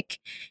be like,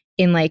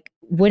 in like,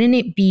 wouldn't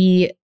it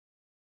be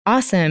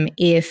awesome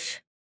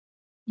if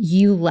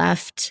you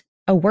left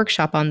a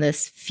workshop on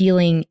this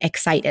feeling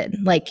excited,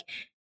 like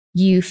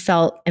you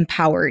felt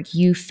empowered,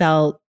 you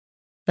felt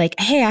like,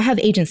 hey, I have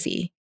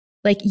agency.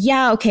 Like,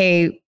 yeah,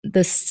 okay,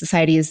 this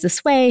society is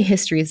this way,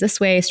 history is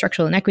this way,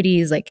 structural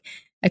inequities, like,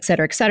 et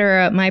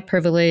cetera, my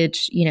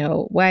privilege,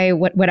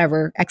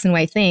 whatever, X and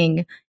Y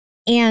thing.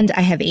 And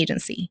I have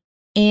agency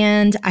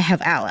and I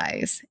have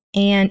allies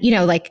and,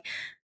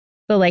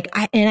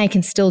 I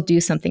can still do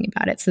something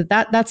about it. So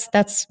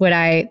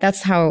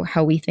that's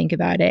how we think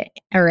about it,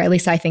 or at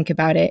least I think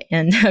about it.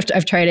 And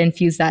I've tried to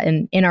infuse that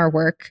in our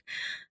work.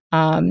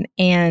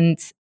 And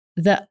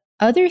the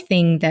other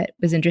thing that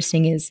was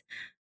interesting is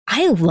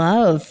I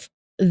love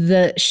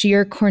the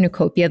sheer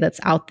cornucopia that's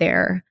out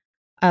there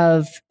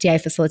of DI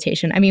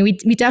facilitation. I mean,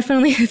 we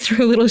definitely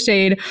threw a little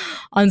shade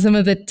on some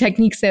of the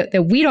techniques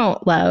that we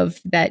don't love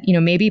that,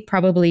 maybe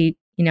probably,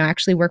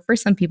 actually work for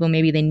some people.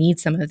 Maybe they need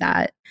some of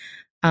that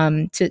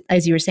to,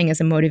 as you were saying,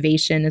 as a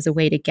motivation, as a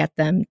way to get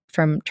them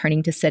from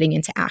turning to sitting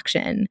into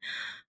action.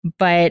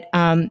 But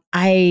I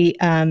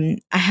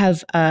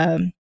have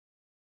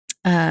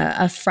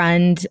a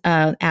friend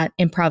at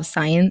Improv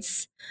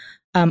Science,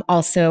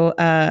 also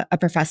a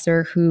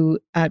professor who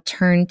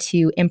turned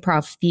to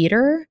improv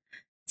theater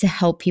to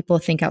help people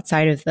think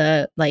outside of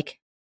the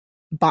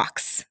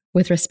box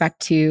with respect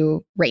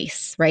to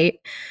race, right?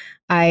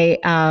 I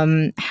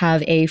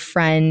have a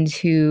friend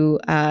who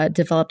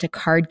developed a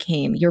card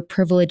game, Your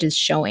Privilege is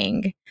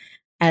Showing,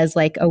 as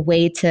a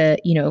way to,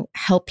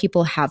 help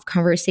people have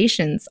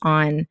conversations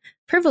on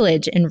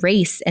privilege and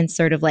race and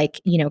sort of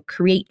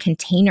create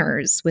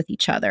containers with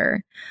each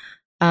other.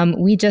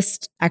 We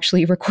just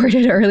actually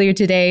recorded earlier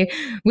today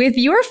with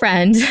your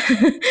friend,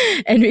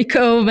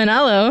 Enrico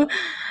Manello,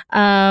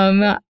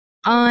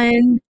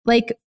 on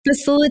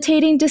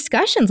facilitating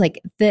discussions,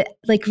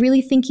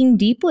 really thinking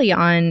deeply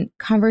on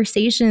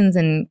conversations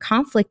and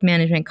conflict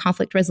management,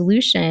 conflict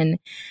resolution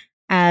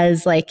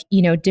as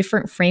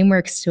different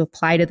frameworks to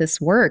apply to this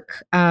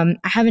work. I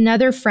have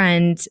another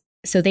friend,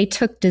 so they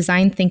took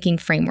design thinking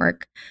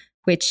framework,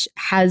 which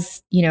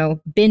has,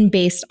 been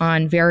based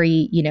on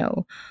very,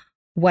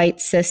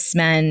 white cis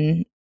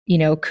men,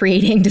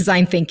 creating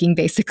design thinking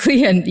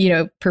basically, and,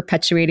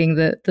 perpetuating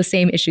the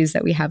same issues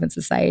that we have in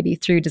society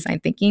through design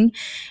thinking.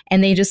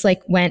 And they just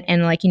went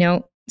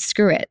and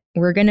screw it.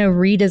 We're going to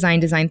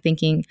redesign design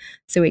thinking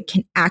so it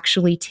can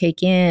actually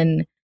take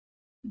in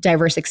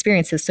diverse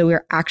experiences. So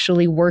we're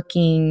actually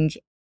working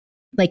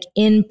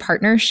in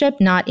partnership,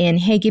 not in,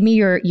 hey, give me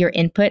your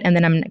input and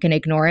then I'm going to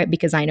ignore it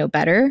because I know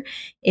better.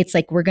 It's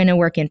we're going to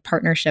work in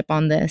partnership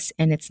on this,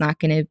 and it's not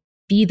going to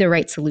be the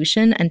right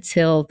solution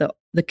until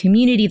the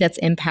community that's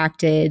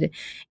impacted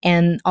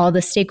and all the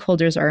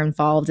stakeholders are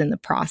involved in the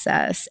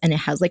process, and it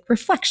has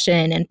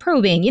reflection and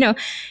probing,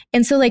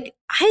 and so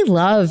I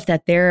love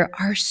that there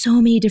are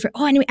so many different.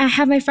 Oh, anyway, I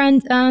have my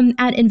friend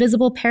at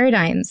Invisible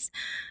Paradigms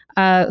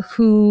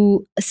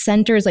who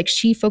centers,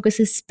 she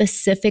focuses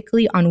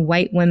specifically on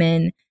white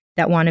women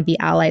that want to be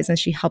allies, and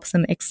she helps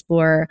them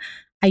explore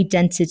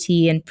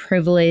identity and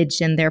privilege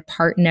and their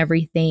part in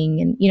everything,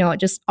 and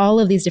just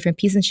all of these different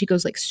pieces. And she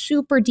goes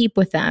super deep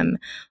with them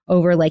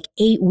over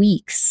 8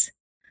 weeks.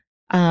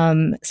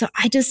 So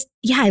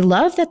I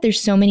love that there's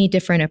so many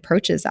different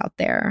approaches out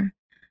there.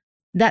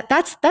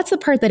 That's the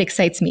part that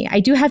excites me.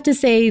 I do have to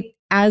say,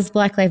 as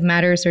Black Lives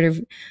Matter sort of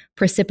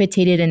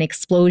precipitated an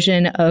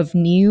explosion of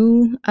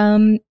new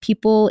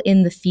people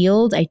in the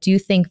field, I do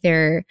think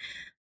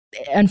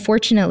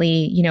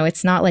unfortunately,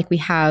 it's not like we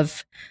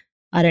have,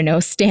 I don't know,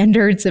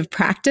 standards of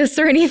practice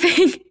or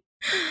anything.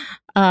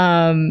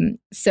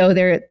 So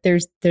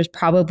there's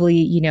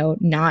probably,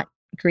 not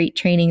great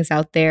trainings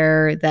out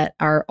there that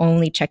are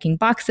only checking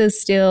boxes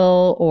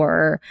still,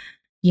 or,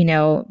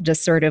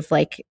 just sort of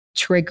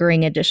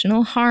triggering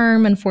additional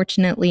harm,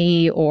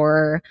 unfortunately,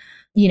 or,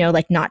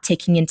 not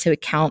taking into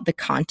account the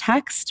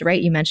context,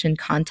 right? You mentioned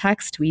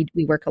context. We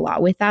work a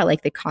lot with that,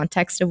 the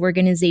context of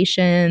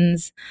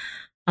organizations,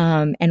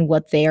 and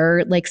what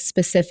their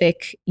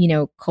specific,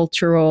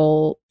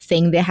 cultural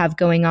thing they have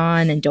going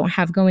on and don't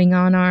have going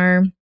on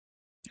are.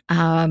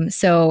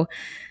 So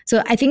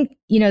I think,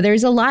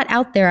 there's a lot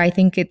out there. I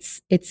think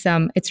it's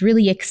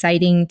really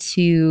exciting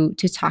to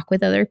talk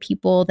with other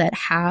people that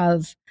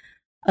have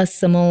a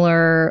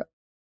similar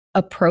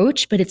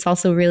approach, but it's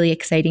also really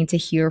exciting to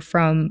hear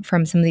from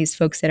some of these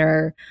folks that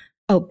are,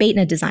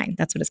 Beytna Design,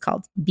 that's what it's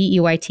called,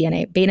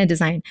 Beytna, Beytna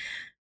Design,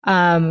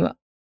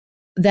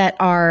 that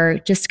are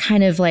just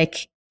kind of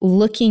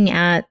looking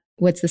at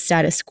what's the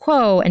status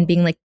quo and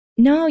being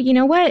no, you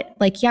know what?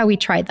 Yeah, we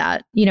tried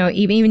that.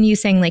 Even you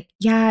saying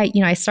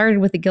I started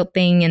with the guilt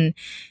thing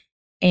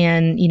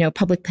and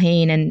public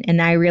pain,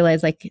 and I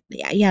realized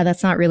yeah,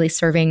 that's not really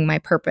serving my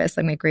purpose,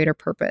 my greater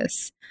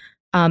purpose.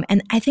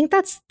 And I think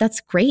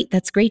that's great.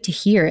 That's great to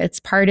hear. It's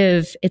part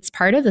of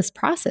this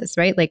process,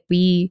 right?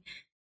 We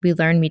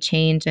learn, we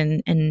change,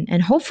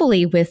 and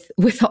hopefully with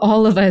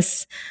all of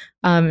us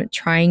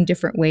trying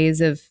different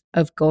ways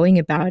of going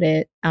about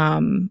it,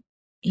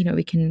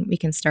 we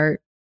can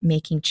start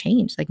making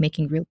change,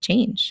 making real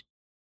change.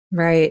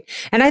 Right.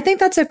 And I think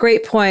that's a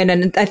great point.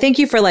 And I thank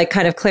you for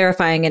kind of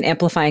clarifying and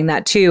amplifying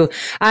that too.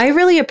 I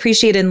really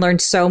appreciate and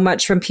learned so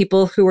much from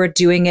people who are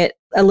doing it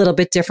a little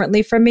bit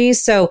differently from me.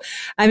 So,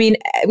 I mean,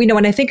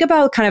 when I think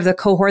about kind of the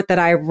cohort that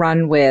I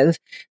run with,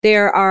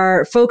 there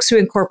are folks who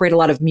incorporate a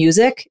lot of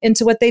music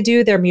into what they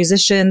do. They're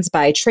musicians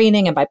by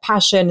training and by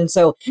passion. And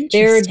so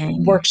their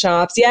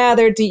workshops,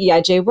 their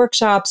DEIJ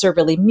workshops are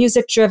really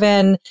music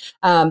driven.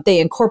 They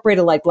incorporate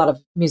a lot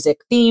of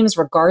music themes,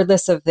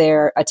 regardless of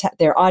their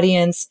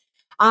audience.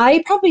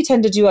 I probably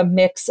tend to do a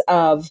mix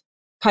of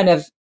kind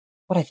of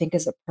what I think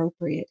is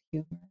appropriate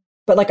humor,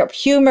 but a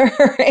humor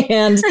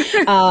and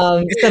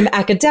some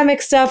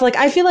academic stuff.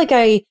 I feel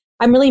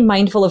I'm really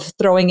mindful of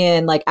throwing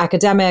in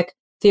academic,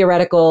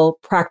 theoretical,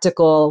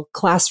 practical,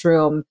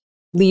 classroom,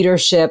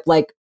 leadership,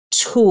 like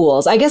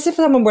tools. I guess if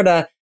someone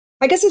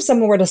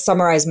were to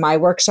summarize my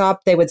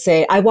workshop, they would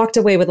say I walked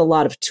away with a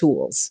lot of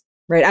tools,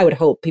 right? I would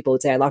hope people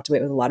would say I walked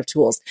away with a lot of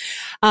tools.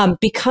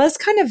 Because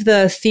kind of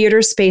the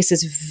theater space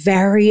is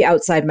very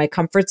outside my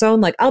comfort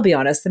zone. Like, I'll be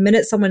honest, the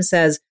minute someone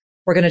says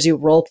we're going to do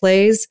role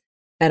plays,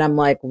 and I'm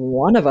like,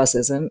 one of us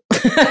isn't.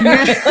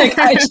 Like,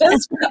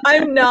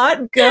 I'm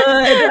not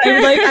good.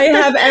 I'm like, I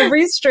have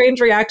every strange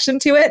reaction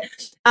to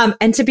it.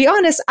 And to be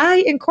honest,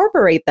 I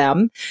incorporate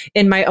them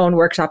in my own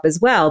workshop as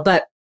well.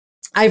 But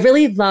I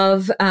really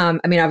love,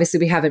 obviously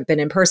we haven't been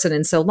in person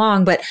in so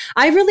long, but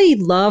I really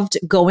loved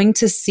going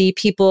to see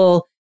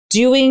people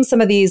doing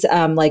some of these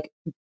like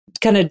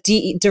kind of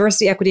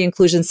diversity, equity,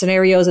 inclusion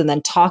scenarios and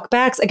then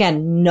talkbacks.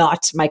 Again,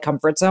 not my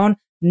comfort zone,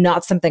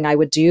 not something I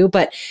would do,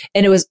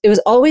 and it was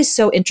always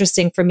so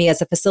interesting for me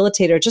as a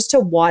facilitator just to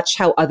watch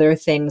how other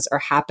things are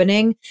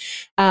happening.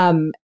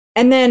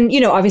 And then,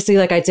 obviously,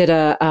 like I did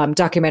a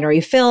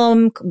documentary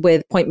film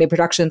with Point Made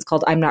Productions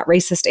called I'm Not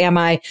Racist, Am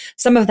I?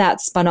 Some of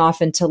that spun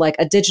off into like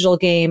a digital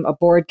game, a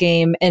board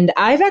game. And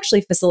I've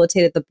actually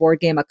facilitated the board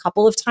game a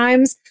couple of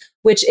times,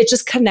 which it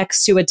just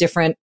connects to a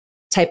different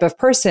type of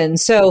person.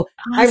 So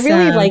awesome. I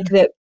really like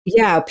that.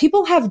 Yeah,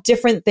 people have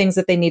different things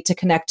that they need to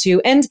connect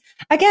to. And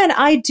again,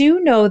 I do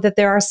know that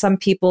there are some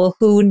people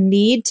who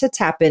need to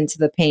tap into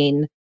the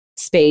pain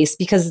space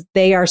because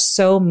they are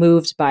so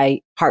moved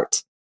by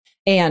heart.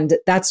 And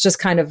that's just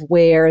kind of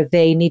where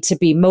they need to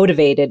be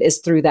motivated, is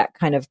through that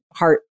kind of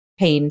heart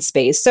pain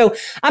space. So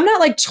I'm not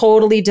like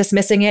totally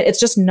dismissing it. It's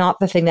just not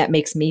the thing that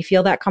makes me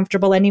feel that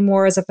comfortable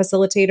anymore as a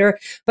facilitator.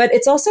 But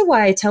it's also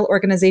why I tell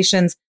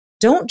organizations,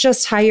 don't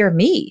just hire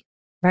me,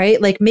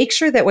 right? Like, make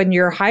sure that when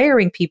you're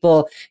hiring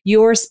people,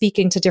 you're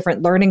speaking to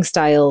different learning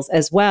styles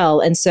as well.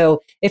 And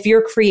so if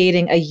you're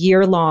creating a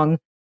year-long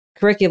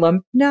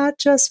curriculum, not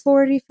just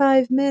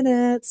 45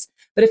 minutes,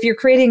 but if you're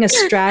creating a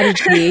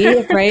strategy,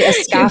 right, a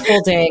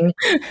scaffolding,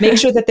 make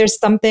sure that there's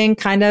something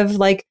kind of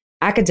like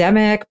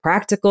academic,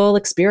 practical,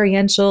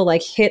 experiential,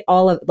 like hit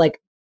all of like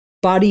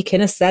body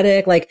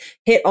kinesthetic, like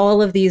hit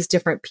all of these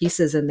different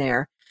pieces in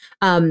there.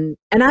 And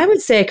I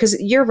would say, because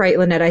you're right,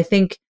 Lynette, I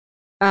think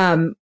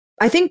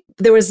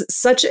there was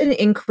such an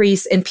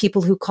increase in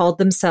people who called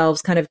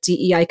themselves kind of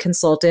DEI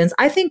consultants.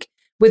 I think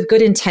with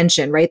good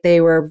intention, right? They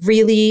were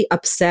really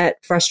upset,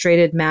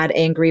 frustrated, mad,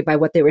 angry by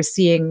what they were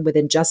seeing with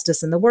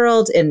injustice in the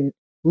world and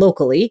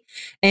locally.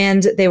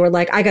 And they were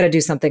like, I got to do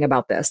something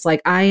about this.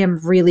 Like, I am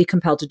really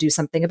compelled to do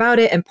something about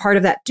it. And part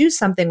of that do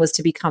something was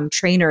to become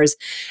trainers.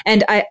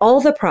 And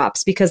all the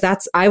props, because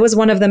I was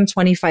one of them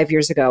 25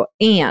 years ago.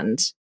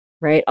 And,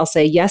 right, I'll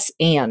say yes,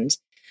 and.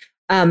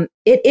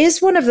 It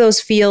is one of those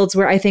fields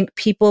where I think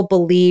people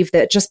believe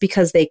that just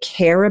because they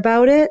care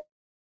about it,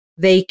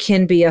 they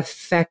can be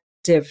effective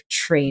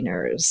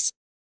trainers,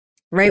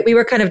 right? We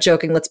were kind of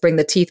joking, let's bring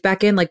the teeth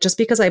back in. Like, just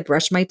because I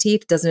brush my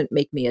teeth doesn't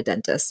make me a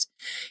dentist.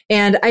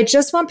 And I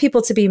just want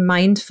people to be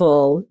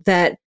mindful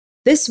that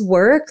this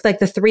work, like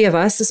the three of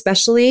us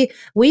especially,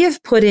 we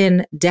have put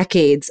in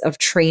decades of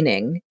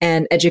training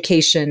and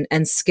education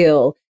and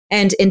skill.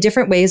 And in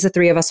different ways, the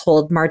three of us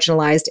hold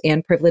marginalized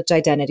and privileged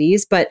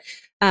identities. But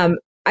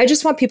I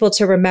just want people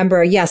to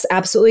remember, yes,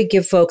 absolutely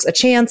give folks a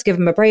chance, give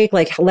them a break,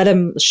 like let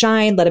them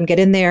shine, let them get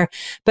in there.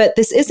 But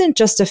this isn't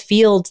just a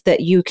field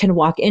that you can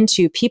walk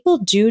into. People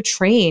do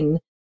train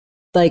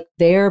like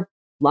their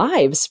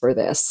lives for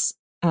this.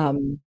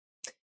 And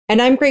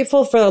I'm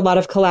grateful for a lot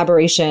of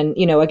collaboration.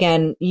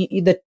 Again,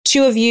 the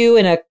two of you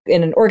in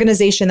an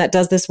organization that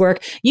does this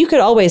work, you could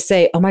always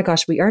say, oh my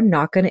gosh, we are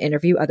not going to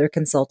interview other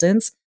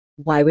consultants.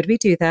 Why would we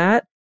do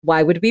that?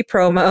 Why would we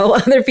promo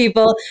other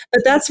people?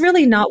 But that's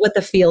really not what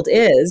the field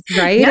is,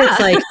 right? Yeah. It's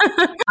like,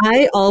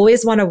 I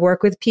always want to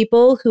work with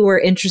people who are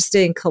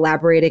interested in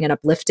collaborating and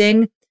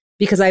uplifting,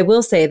 because I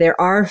will say there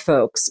are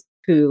folks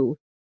who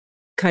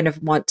kind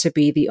of want to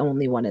be the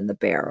only one in the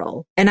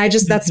barrel. And I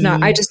just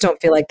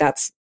don't feel like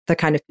that's the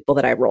kind of people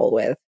that I roll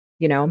with,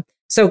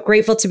 So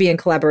grateful to be in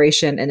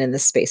collaboration and in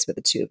this space with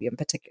the two of you in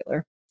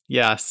particular.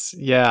 Yes.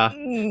 Yeah.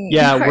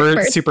 Yeah.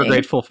 We're super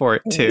grateful for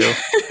it too.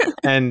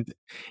 And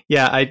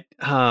yeah,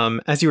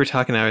 as you were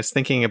talking, I was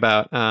thinking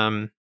about,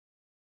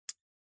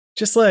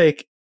 just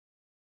like,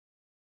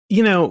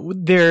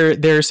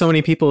 there are so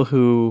many people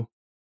who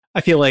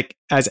I feel like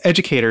as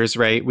educators,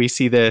 right, we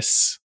see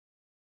this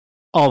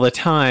all the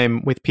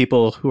time with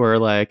people who are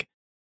like,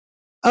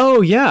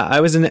 oh yeah, I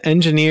was an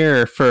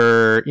engineer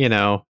for,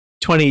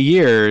 20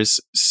 years.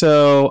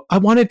 So I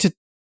wanted to,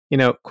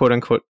 quote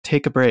unquote,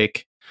 take a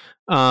break,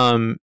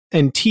 and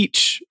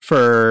teach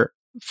for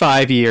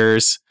 5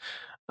 years.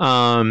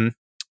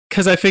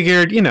 Cause I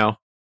figured,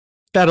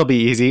 that'll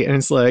be easy. And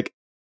it's like,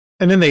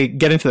 and then they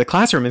get into the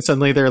classroom and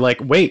suddenly they're like,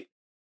 wait,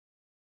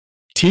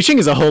 teaching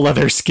is a whole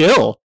other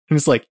skill. And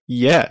it's like,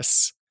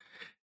 yes.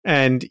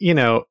 And,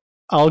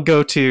 I'll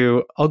go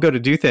to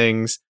do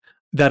things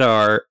that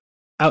are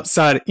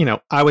outside,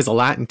 I was a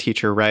Latin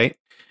teacher, right?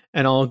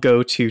 And I'll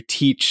go to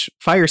teach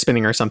fire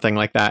spinning or something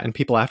like that. And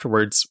people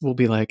afterwards will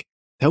be like,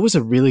 that was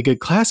a really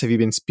good class. Have you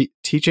been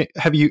teaching?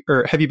 Have you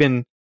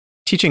been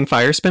teaching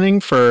fire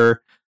spinning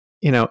for,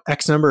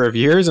 X number of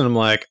years? And I'm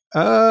like,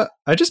 I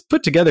just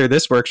put together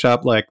this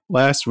workshop like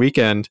last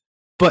weekend.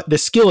 But the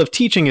skill of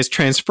teaching is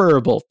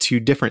transferable to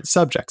different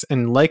subjects.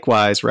 And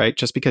likewise, right,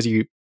 just because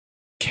you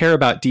care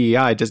about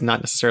DEI does not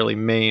necessarily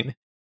mean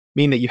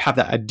that you have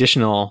that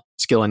additional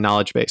skill and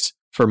knowledge base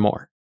for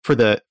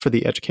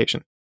the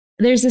education.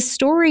 There's a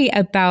story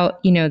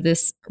about,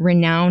 this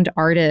renowned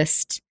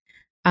artist,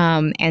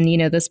 and,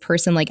 this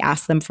person like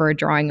asked them for a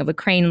drawing of a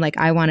crane, like,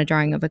 I want a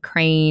drawing of a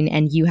crane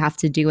and you have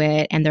to do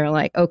it. And they're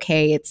like,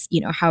 okay, it's,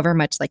 however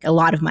much, like a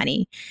lot of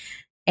money.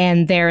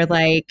 And they're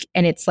like,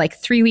 and it's like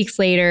 3 weeks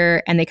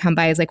later and they come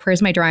by, it's like,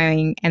 where's my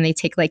drawing? And they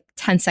take like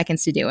 10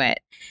 seconds to do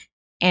it.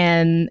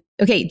 And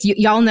okay,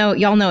 y'all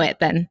know it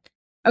then.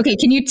 Okay,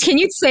 can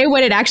you say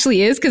what it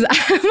actually is? Because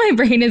my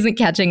brain isn't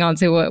catching on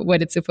to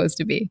what it's supposed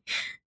to be.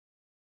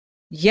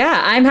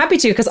 Yeah, I'm happy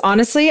to, because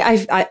honestly,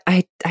 I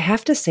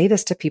have to say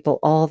this to people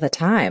all the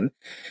time.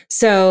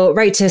 So,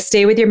 right, to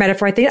stay with your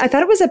metaphor, I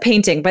thought it was a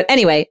painting, but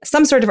anyway,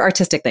 some sort of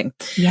artistic thing.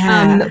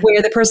 Yeah.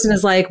 Where the person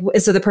is like,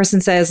 so the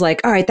person says like,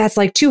 all right, that's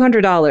like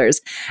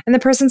 $200. And the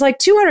person's like,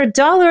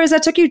 $200?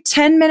 That took you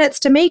 10 minutes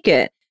to make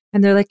it.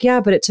 And they're like, yeah,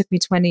 but it took me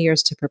 20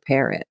 years to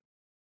prepare it.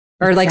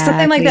 Or like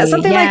something like that,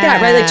 like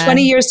that, right? Like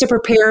 20 years to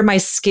prepare my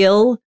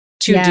skill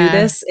to do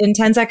this in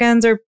 10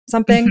 seconds or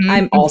something.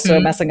 I'm also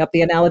messing up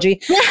the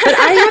analogy, but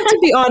I have to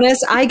be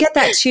honest, I get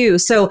that too.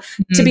 So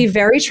to be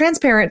very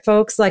transparent,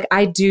 folks, like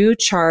I do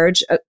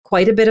charge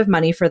quite a bit of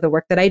money for the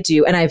work that I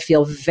do. And I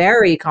feel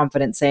very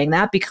confident saying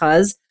that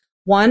because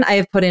 1, I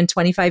have put in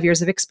 25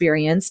 years of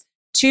experience.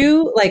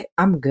 2, like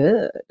I'm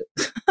good.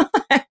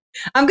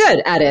 I'm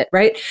good at it,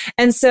 right?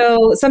 And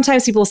so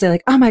sometimes people will say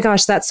like, oh my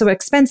gosh, that's so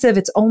expensive.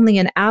 It's only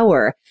an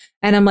hour.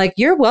 And I'm like,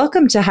 you're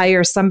welcome to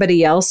hire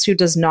somebody else who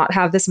does not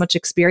have this much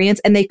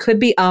experience and they could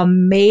be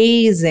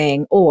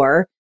amazing,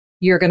 or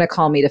you're going to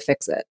call me to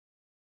fix it.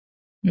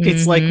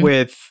 It's like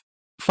with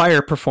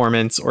fire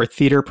performance or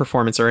theater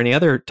performance or any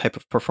other type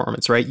of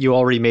performance, right? You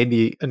already made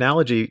the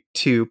analogy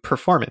to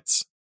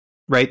performance,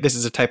 right? This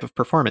is a type of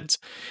performance.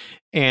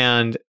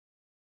 And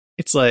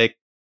it's like,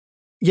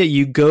 yeah,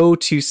 you go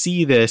to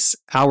see this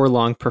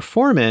hour-long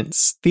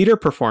performance, theater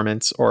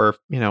performance, or,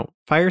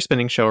 fire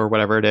spinning show or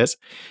whatever it is.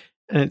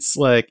 And it's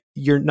like,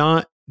 you're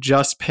not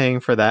just paying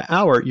for that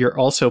hour, you're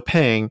also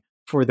paying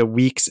for the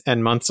weeks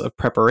and months of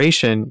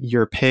preparation.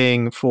 You're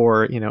paying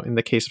for, in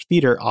the case of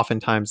theater,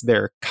 oftentimes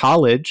their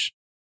college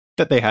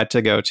that they had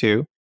to go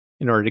to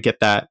in order to get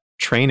that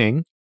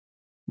training,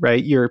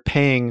 right? You're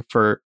paying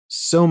for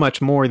so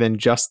much more than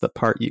just the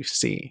part you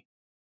see.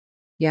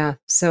 Yeah,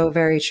 so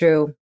very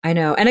true. I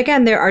know. And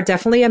again, there are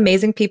definitely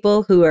amazing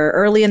people who are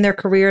early in their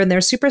career and they're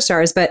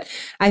superstars, but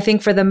I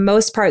think for the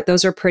most part,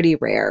 those are pretty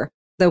rare.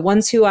 The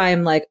ones who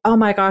I'm like, oh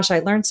my gosh, I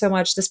learned so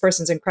much. This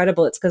person's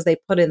incredible. It's because they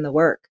put in the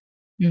work.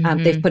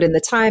 They've put in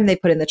the time, they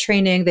put in the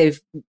training,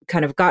 they've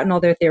kind of gotten all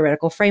their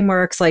theoretical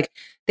frameworks. Like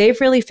they've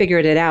really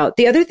figured it out.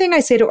 The other thing I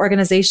say to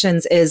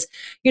organizations is,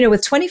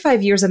 with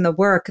 25 years in the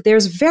work,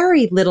 there's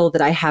very little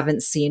that I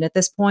haven't seen at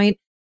this point.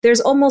 There's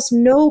almost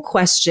no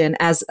question,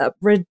 as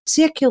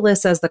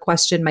ridiculous as the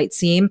question might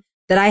seem,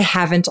 that I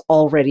haven't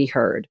already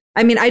heard.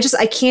 I mean, I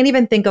can't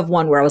even think of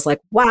one where I was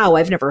like, wow,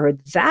 I've never heard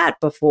that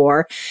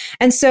before.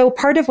 And so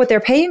part of what they're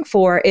paying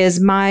for is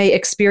my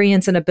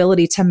experience and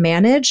ability to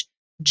manage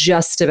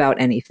just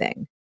about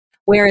anything.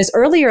 Whereas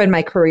earlier in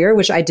my career,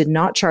 which I did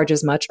not charge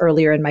as much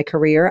earlier in my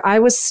career, I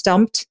was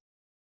stumped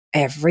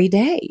every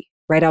day.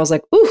 Right. I was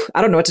like, ooh,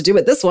 I don't know what to do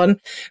with this one.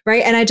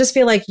 Right. And I just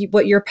feel like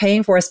what you're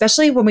paying for,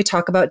 especially when we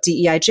talk about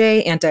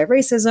DEIJ,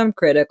 anti-racism,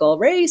 critical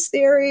race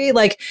theory,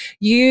 like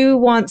you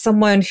want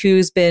someone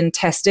who's been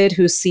tested,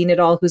 who's seen it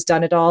all, who's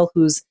done it all,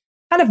 who's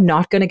kind of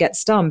not going to get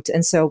stumped.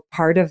 And so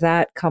part of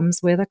that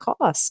comes with a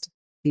cost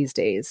these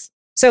days.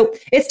 So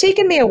it's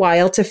taken me a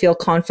while to feel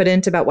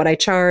confident about what I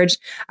charge.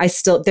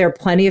 There are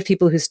plenty of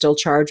people who still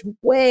charge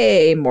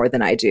way more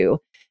than I do.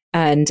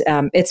 And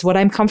it's what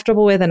I'm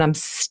comfortable with, and I'm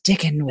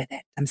sticking with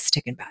it. I'm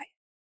sticking by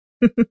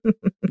it.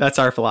 That's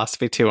our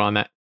philosophy, too, on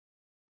that.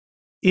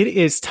 It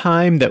is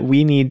time that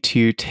we need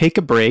to take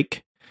a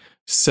break.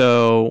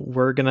 So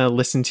we're going to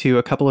listen to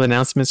a couple of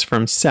announcements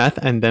from Seth,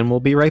 and then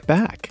we'll be right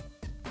back.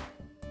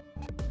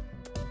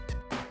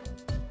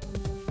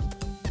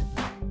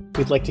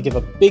 We'd like to give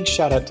a big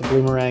shout out to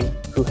Bloomerang,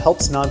 who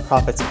helps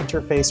nonprofits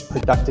interface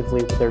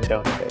productively with their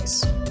donor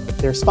base.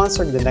 They're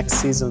sponsoring the next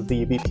season of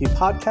the UBP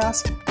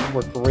podcast, and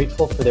we're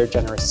grateful for their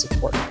generous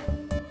support.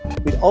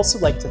 We'd also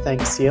like to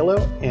thank Cielo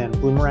and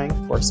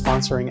Bloomerang for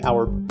sponsoring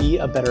our Be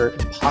a Better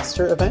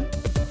Imposter event,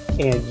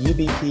 and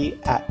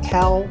UBP at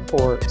Cal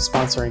for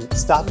sponsoring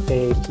Stop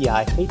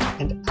AAPI Hate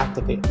and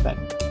Activate event,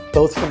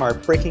 both from our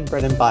Breaking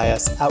Bread and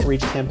Bias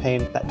outreach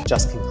campaign that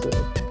just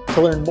concluded.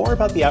 To learn more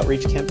about the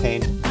outreach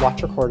campaign,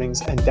 watch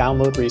recordings, and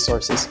download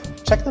resources,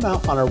 check them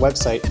out on our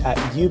website at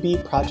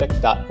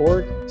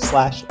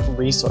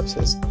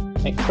ubproject.org/resources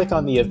and click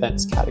on the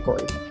events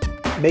category.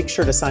 Make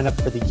sure to sign up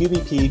for the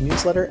UBP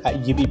newsletter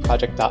at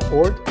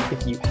ubproject.org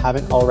if you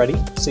haven't already,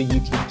 so you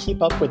can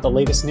keep up with the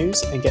latest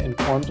news and get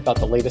informed about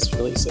the latest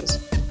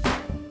releases.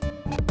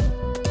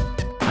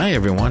 Hi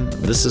everyone,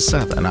 this is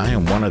Seth, and I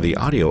am one of the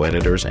audio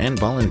editors and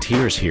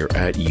volunteers here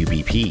at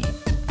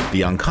UBP.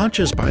 The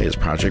Unconscious Bias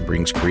Project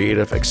brings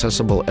creative,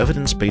 accessible,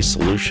 evidence-based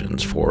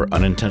solutions for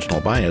unintentional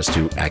bias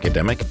to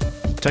academic,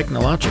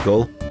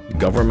 technological,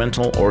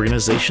 governmental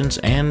organizations,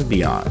 and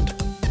beyond.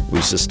 We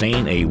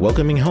sustain a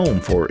welcoming home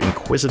for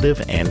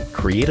inquisitive and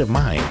creative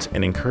minds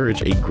and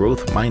encourage a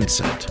growth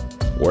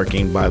mindset,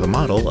 working by the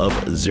model of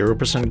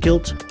 0%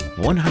 guilt,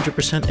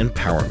 100%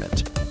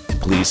 empowerment.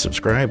 Please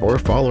subscribe or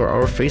follow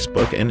our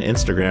Facebook and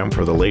Instagram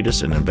for the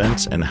latest in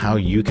events and how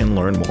you can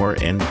learn more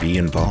and be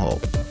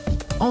involved.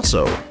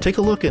 Also, take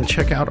a look and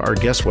check out our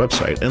guest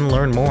website and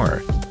learn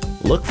more.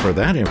 Look for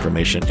that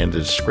information in the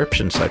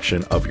description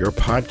section of your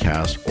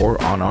podcast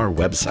or on our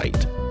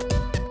website.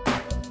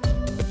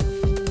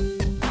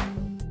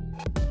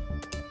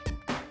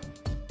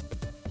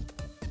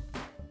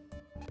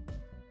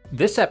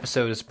 This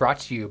episode is brought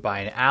to you by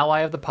an ally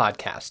of the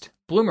podcast,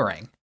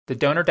 Bloomerang, the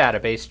donor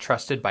database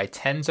trusted by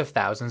tens of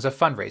thousands of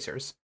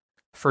fundraisers.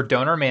 For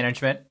donor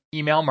management,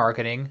 email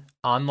marketing,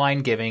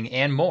 online giving,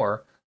 and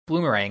more,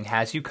 Bloomerang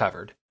has you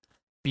covered.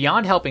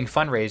 Beyond helping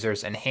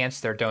fundraisers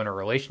enhance their donor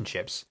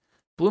relationships,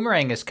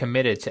 Bloomerang is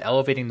committed to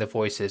elevating the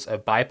voices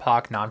of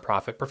BIPOC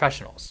nonprofit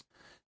professionals.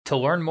 To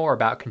learn more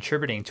about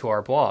contributing to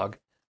our blog,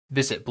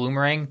 visit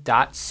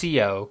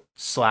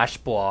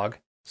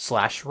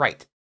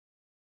bloomerang.co/blog/write.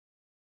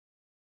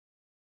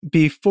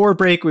 Before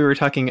break, we were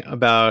talking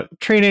about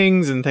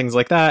trainings and things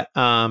like that,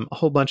 a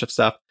whole bunch of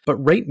stuff. But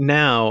right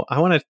now, I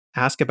want to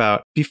ask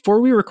about, before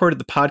we recorded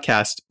the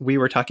podcast, we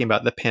were talking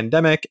about the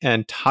pandemic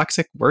and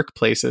toxic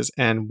workplaces,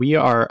 and we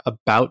are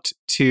about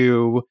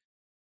to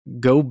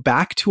go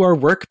back to our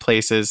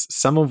workplaces,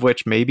 some of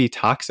which may be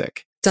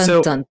toxic.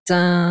 Dun, dun,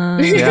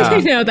 dun.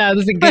 Yeah. No, that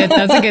was a good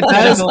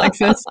setup,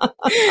 Alexis.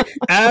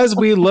 As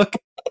we look,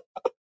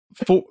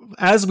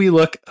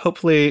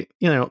 hopefully,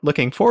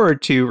 looking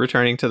forward to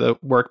returning to the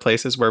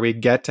workplaces where we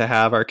get to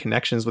have our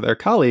connections with our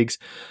colleagues.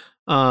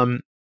 How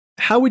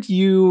would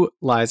you,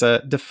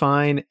 Liza,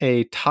 define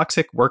a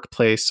toxic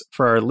workplace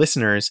for our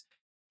listeners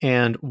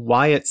and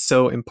why it's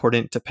so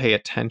important to pay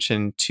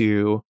attention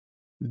to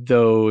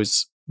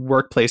those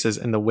workplaces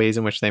and the ways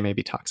in which they may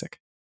be toxic?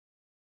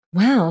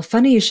 Well,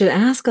 funny you should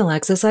ask,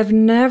 Alexis. I've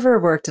never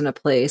worked in a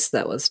place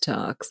that was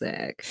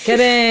toxic.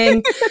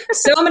 Kidding.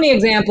 So many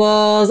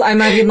examples.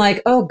 I'm even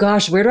like, oh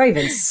gosh, where do I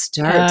even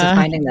start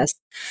defining this?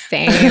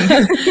 Same.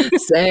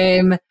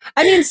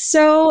 I mean,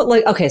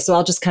 okay, so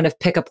I'll just kind of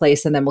pick a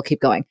place and then we'll keep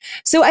going.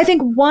 So I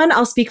think one,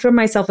 I'll speak for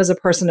myself as a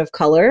person of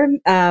color.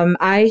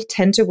 I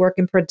tend to work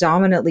in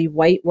predominantly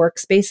white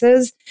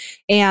workspaces.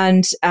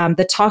 And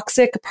the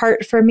toxic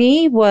part for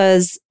me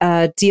was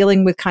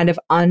dealing with kind of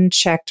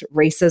unchecked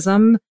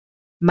racism,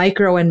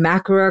 micro and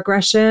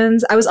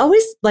macroaggressions. I was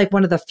always like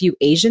one of the few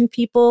Asian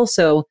people.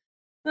 So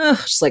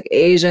just like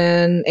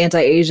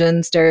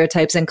anti-Asian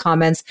stereotypes and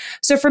comments.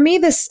 So for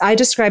me, I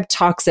described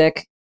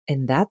toxic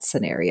in that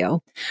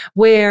scenario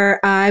where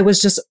I was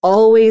just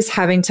always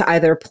having to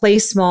either play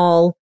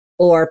small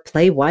or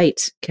play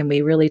white. Can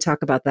we really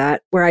talk about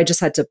that? Where I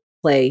just had to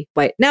play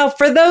white. Now,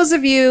 for those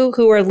of you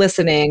who are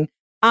listening,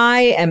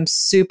 I am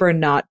super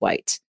not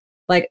white.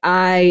 Like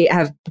I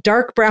have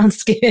dark brown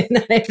skin,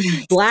 I have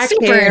black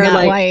hair.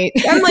 Not white.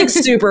 I'm like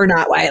super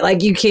not white.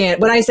 Like you can't,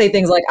 when I say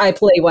things like I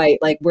play white,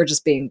 like we're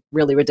just being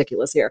really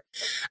ridiculous here.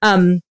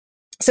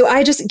 So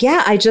I just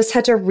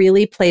had to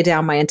really play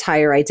down my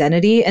entire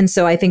identity. And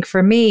so I think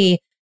for me,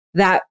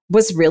 that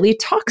was really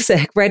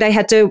toxic, right? I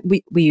had to,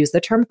 we use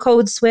the term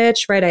code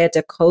switch, right? I had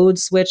to code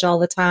switch all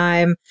the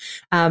time.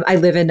 I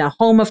live in a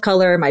home of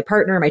color. My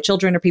partner, my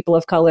children are people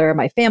of color.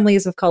 My family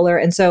is of color.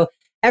 And so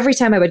every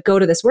time I would go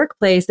to this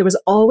workplace, there was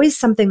always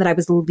something that I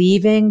was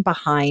leaving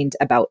behind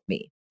about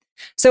me.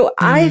 So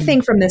I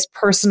think from this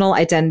personal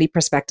identity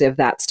perspective,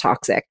 that's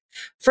toxic.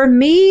 For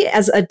me,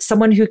 as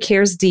someone who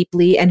cares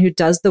deeply and who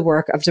does the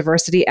work of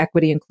diversity,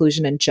 equity,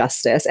 inclusion, and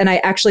justice, and I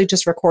actually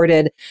just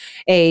recorded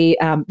a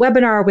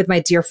webinar with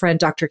my dear friend,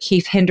 Dr.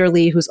 Keith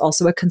Hinderly, who's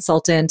also a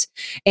consultant,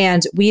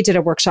 and we did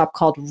a workshop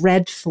called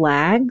Red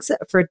Flags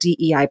for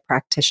DEI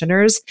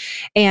practitioners.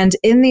 And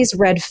in these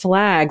red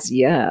flags,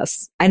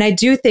 yes, and I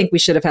do think we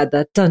should have had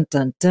the dun,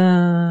 dun,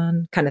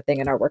 dun kind of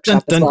thing in our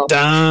workshop as well.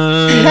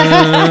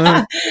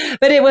 Dun.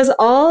 But it was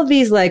all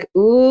these like,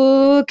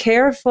 ooh,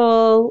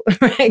 careful,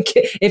 right?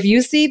 If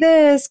you see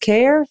this,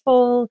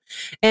 careful.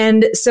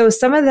 And so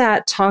some of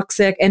that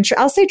toxic and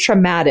I'll say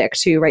traumatic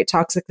too, right?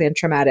 Toxic and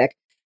traumatic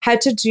had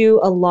to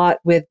do a lot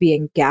with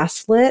being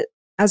gaslit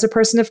as a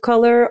person of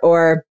color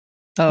or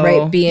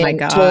being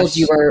told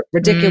you were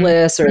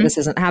ridiculous or this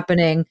isn't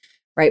happening,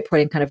 right?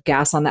 Putting kind of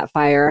gas on that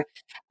fire.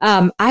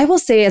 I will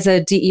say as a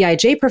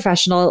DEIJ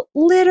professional,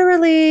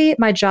 literally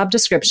my job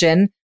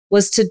description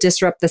was to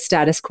disrupt the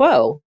status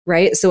quo,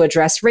 right? So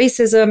address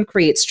racism,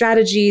 create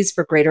strategies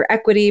for greater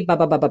equity, blah,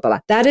 blah, blah, blah, blah.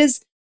 That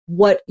is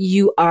what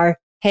you are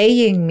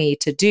paying me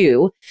to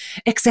do,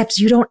 except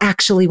you don't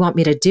actually want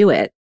me to do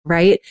it,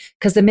 right?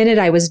 Because the minute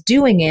I was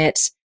doing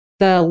it,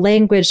 the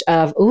language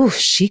of, ooh,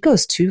 she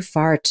goes too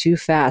far, too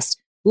fast.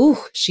 Ooh,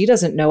 she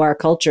doesn't know our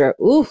culture.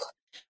 Ooh,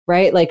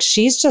 right? Like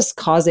she's just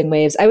causing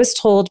waves. I was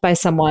told by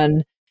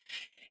someone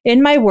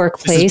in my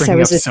workplace, This is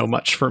bringing up so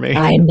much for me.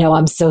 I know,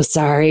 I'm so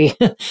sorry.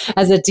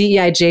 As a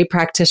DEIJ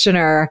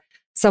practitioner,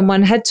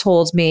 someone had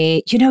told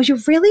me, you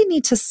really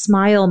need to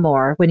smile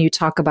more when you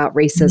talk about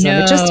racism.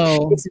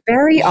 No. It's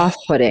very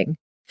off-putting.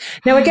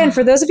 Now, again,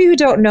 for those of you who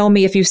don't know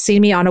me, if you've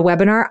seen me on a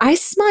webinar, I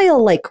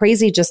smile like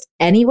crazy just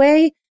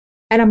anyway.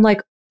 And I'm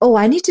like, oh,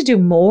 I need to do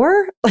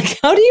more? Like,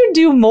 how do you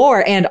do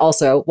more? And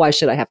also, why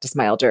should I have to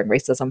smile during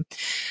racism?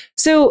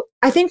 So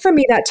I think for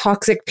me, that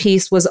toxic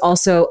piece was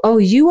also, oh,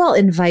 you all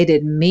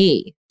invited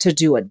me to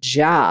do a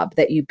job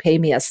that you pay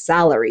me a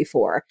salary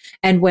for.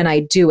 And when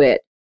I do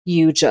it,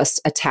 you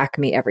just attack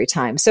me every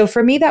time. So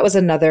for me, that was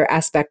another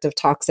aspect of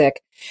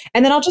toxic.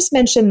 And then I'll just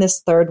mention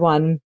this third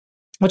one,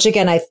 which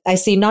again, I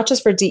see not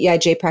just for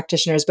DEIJ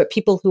practitioners, but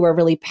people who are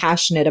really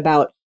passionate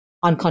about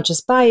unconscious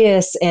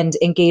bias and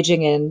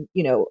engaging in,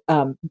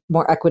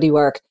 more equity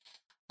work.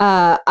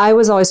 I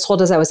was always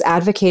told as I was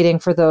advocating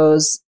for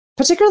those,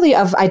 particularly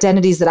of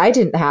identities that I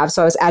didn't have.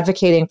 So I was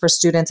advocating for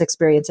students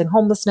experiencing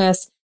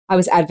homelessness. I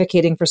was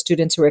advocating for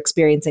students who were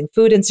experiencing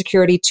food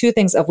insecurity, two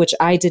things of which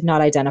I did not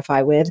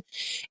identify with.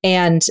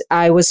 And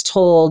I was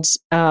told,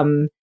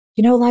 Liza,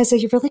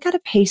 you really got to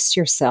pace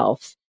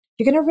yourself.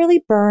 You're going to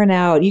really burn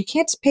out. You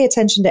can't pay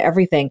attention to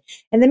everything.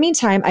 In the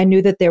meantime, I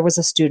knew that there was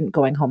a student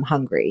going home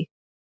hungry,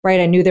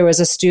 right? I knew there was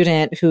a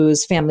student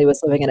whose family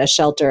was living in a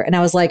shelter. And I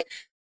was like,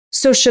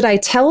 so should I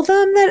tell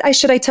them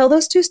should I tell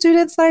those two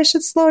students that I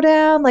should slow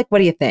down? Like, what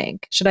do you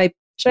think? Should I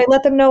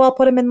let them know I'll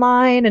put them in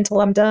line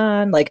until I'm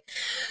done?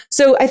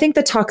 So I think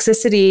the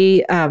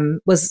toxicity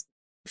was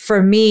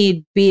for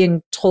me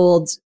being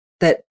told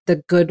that the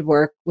good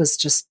work was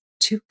just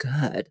too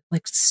good.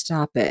 Like,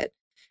 stop it.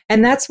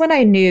 And that's when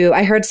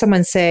I heard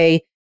someone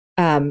say,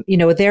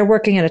 they're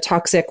working in a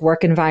toxic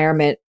work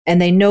environment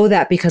and they know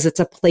that because it's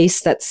a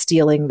place that's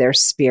stealing their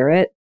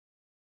spirit.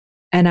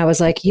 And I was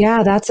like,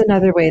 yeah, that's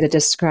another way to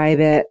describe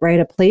it, right?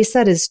 A place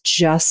that is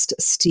just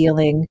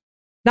stealing,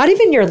 not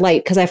even your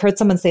light, because I've heard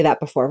someone say that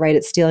before, right?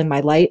 It's stealing my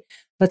light,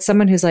 but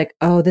someone who's like,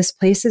 oh, this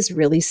place is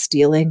really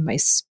stealing my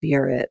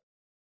spirit.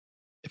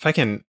 If I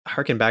can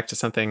harken back to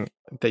something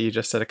that you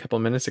just said a couple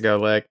of minutes ago,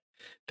 like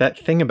that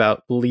thing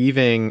about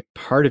leaving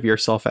part of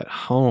yourself at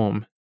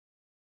home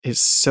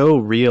is so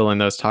real in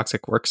those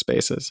toxic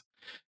workspaces.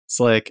 It's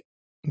like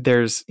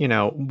there's,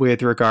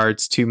 with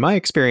regards to my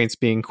experience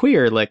being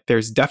queer, like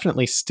there's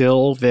definitely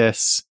still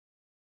this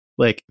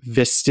like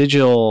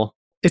vestigial,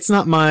 it's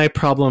not my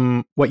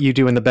problem what you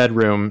do in the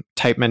bedroom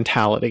type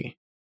mentality.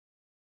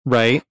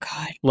 Right? Oh,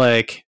 God.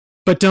 Like,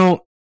 but do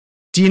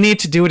you need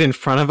to do it in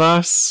front of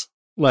us?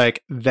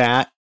 Like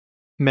that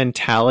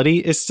mentality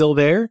is still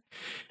there.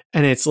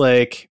 And it's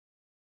like,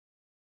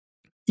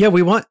 yeah,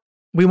 we want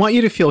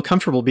you to feel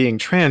comfortable being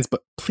trans,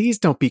 but please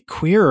don't be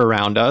queer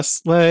around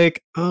us.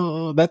 Like,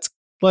 oh, that's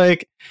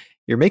like,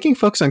 you're making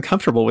folks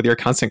uncomfortable with your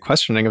constant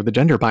questioning of the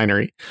gender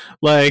binary.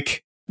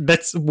 Like,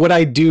 that's what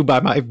I do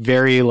by my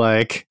very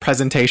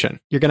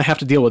presentation. You're going to have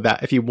to deal with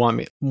that if you want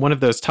me. One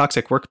of those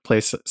toxic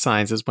workplace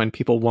signs is when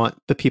people want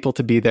the people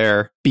to be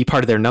there, be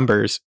part of their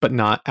numbers, but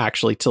not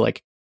actually to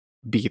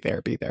be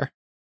there.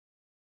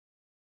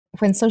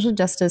 When social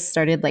justice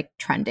started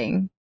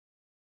trending,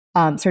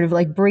 sort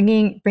of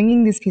bringing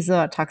these pieces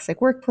about toxic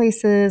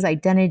workplaces,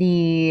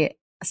 identity,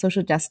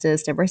 social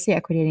justice, diversity,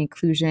 equity, and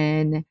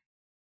inclusion,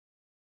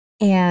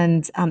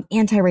 and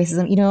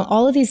anti-racism,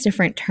 all of these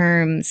different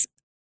terms,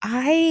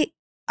 I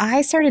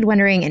started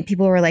wondering, and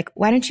people were like,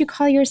 why don't you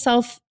call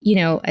yourself,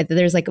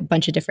 there's a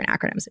bunch of different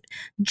acronyms,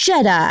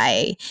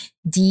 JEDI,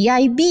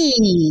 DIB,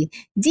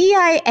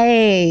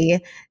 DIA,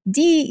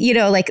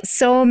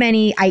 so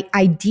many,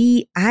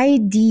 IDEA,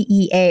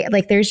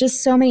 there's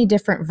just so many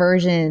different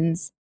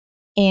versions.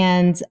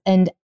 And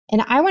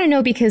I want to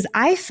know, because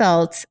I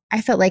felt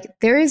like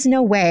there is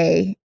no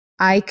way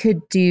I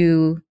could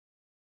do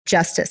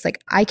justice.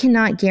 I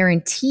cannot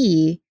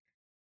guarantee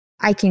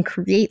I can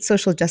create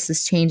social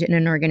justice change in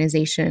an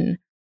organization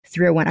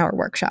through a 1-hour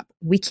workshop.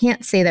 We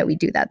can't say that we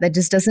do that. That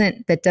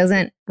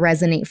doesn't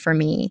resonate for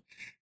me.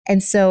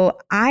 And so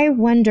I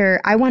want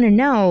to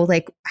know,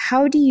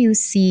 how do you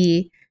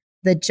see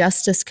the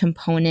justice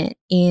component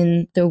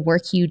in the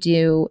work you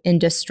do in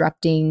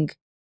disrupting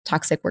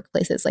toxic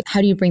workplaces?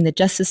 How do you bring the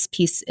justice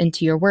piece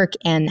into your work,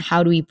 and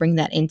how do we bring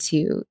that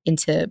into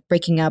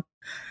breaking up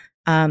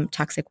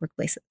toxic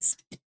workplaces?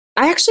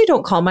 I actually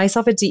don't call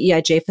myself a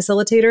DEIJ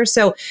facilitator.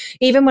 So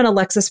even when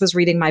Alexis was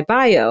reading my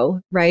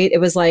bio, right, it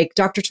was like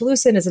Dr.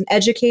 Talusan is an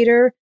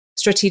educator,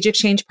 strategic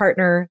change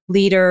partner,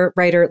 leader,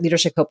 writer,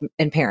 leadership coach,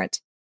 and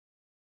parent.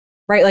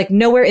 Right?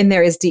 Nowhere in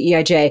there is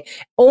DEIJ.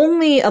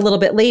 Only a little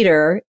bit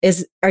later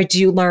do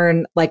you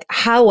learn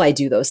how I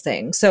do those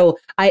things. So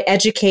I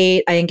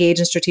educate, I engage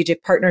in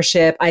strategic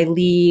partnership, I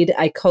lead,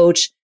 I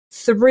coach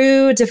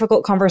through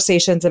difficult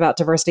conversations about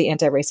diversity,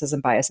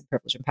 anti-racism, bias, and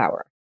privilege and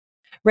power.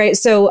 right?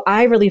 So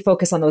I really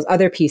focus on those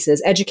other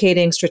pieces,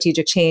 educating,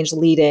 strategic change,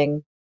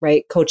 leading,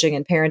 right? Coaching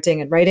and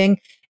parenting and writing.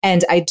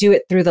 And I do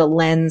it through the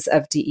lens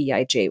of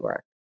DEIJ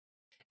work.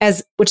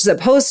 Which is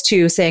opposed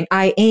to saying,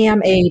 I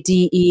am a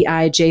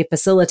DEIJ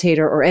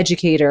facilitator or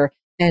educator,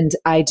 and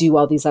I do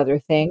all these other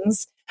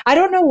things. I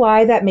don't know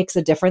why that makes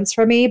a difference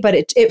for me, but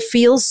it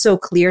feels so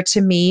clear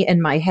to me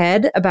in my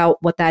head about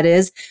what that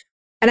is.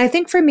 And I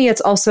think for me,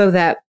 it's also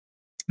that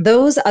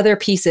those other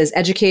pieces,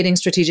 educating,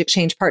 strategic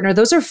change partner,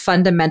 those are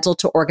fundamental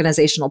to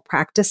organizational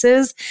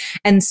practices.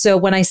 And so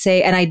when I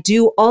say, and I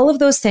do all of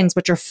those things,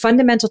 which are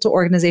fundamental to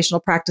organizational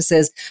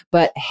practices,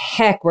 but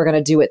heck, we're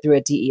going to do it through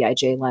a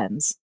DEIJ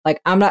lens. Like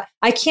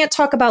I can't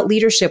talk about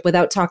leadership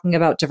without talking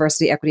about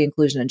diversity, equity,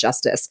 inclusion, and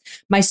justice.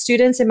 My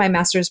students in my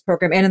master's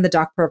program and in the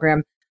doc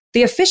program,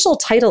 the official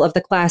title of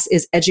the class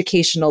is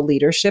Educational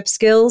Leadership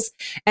Skills.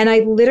 And I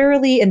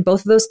literally, in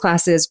both of those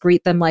classes,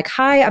 greet them like,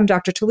 hi, I'm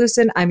Dr.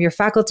 Toulousan. I'm your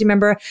faculty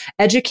member.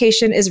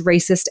 Education is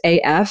racist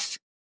AF.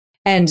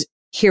 And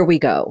here we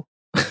go.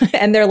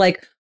 And they're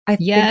like, I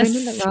think I'm in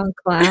the wrong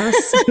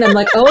class. And I'm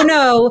like, oh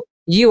no,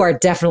 you are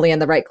definitely in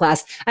the right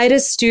class. I had a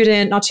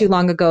student not too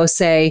long ago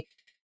say,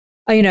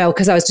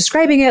 because I was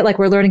describing it, like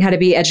we're learning how to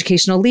be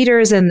educational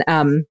leaders. And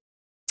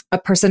a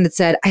person had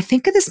said, I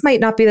think this might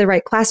not be the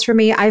right class for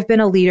me. I've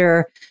been a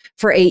leader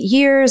for 8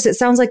 years. It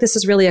sounds like this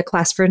is really a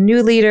class for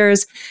new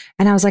leaders.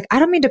 And I was like, I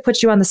don't mean to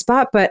put you on the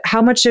spot, but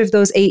how much of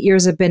those 8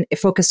 years have been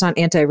focused on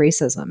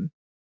anti-racism?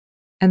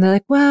 And they're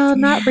like, well,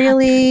 not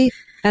really.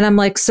 And I'm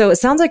like, so it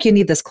sounds like you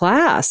need this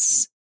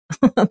class.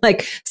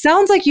 Like,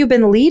 sounds like you've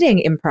been leading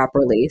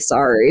improperly.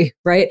 Sorry.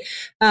 Right.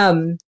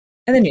 And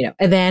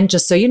then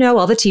just so you know,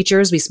 all the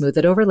teachers, we smooth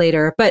it over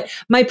later. But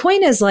my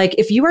point is, like,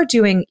 if you are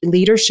doing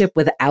leadership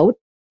without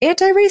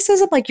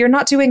anti-racism, like, you're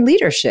not doing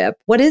leadership.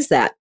 What is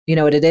that? You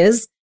know what it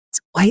is? It's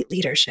white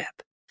leadership.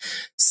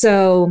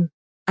 So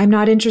I'm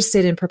not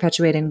interested in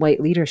perpetuating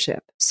white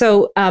leadership.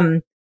 So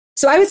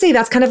I would say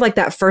that's kind of like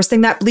that first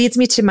thing that leads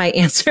me to my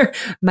answer,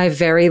 my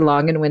very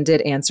long and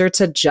winded answer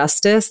to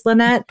justice,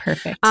 Lynette.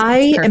 Perfect.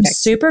 I am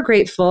super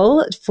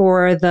grateful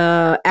for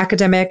the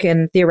academic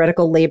and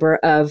theoretical labor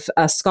of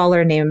a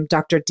scholar named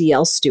Dr.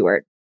 D.L.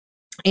 Stewart.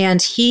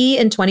 And he,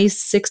 in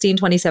 2016,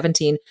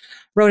 2017,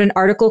 wrote an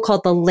article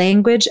called The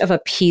Language of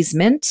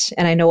Appeasement.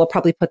 And I know we'll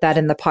probably put that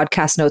in the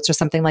podcast notes or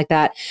something like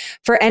that.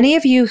 For any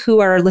of you who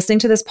are listening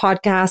to this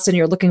podcast and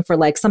you're looking for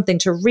like something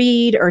to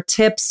read or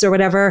tips or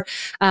whatever,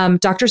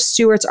 Dr.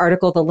 Stewart's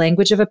article, The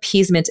Language of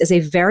Appeasement, is a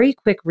very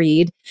quick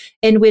read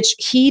in which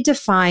he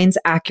defines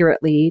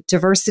accurately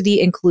diversity,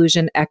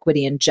 inclusion,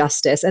 equity, and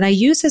justice. And I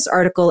use his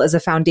article as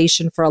a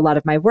foundation for a lot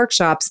of my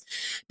workshops,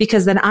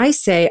 because then I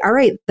say, all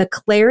right, the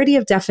clarity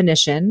of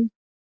definition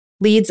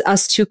leads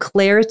us to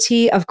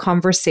clarity of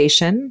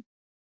conversation,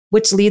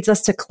 which leads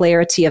us to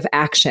clarity of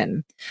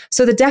action.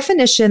 So the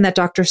definition that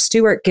Dr.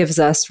 Stewart gives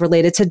us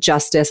related to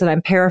justice, and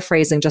I'm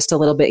paraphrasing just a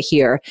little bit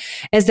here,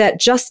 is that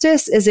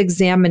justice is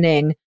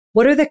examining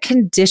what are the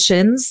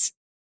conditions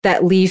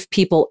that leave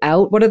people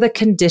out? What are the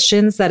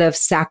conditions that have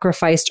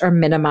sacrificed or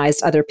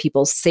minimized other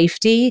people's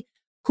safety?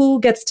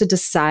 Who gets to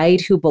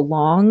decide who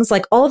belongs?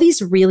 Like all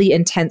these really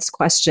intense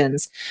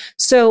questions.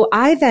 So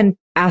I then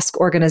ask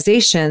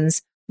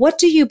organizations, what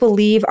do you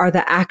believe are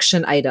the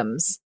action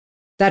items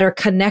that are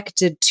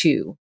connected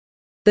to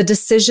the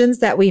decisions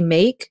that we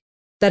make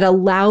that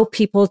allow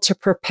people to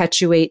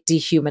perpetuate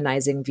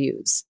dehumanizing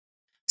views?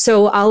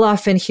 So I'll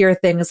often hear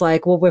things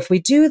like, well, if we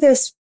do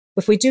this,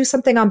 if we do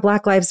something on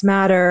Black Lives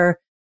Matter,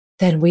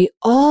 then we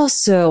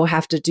also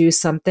have to do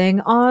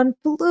something on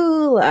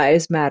Blue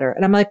Lives Matter.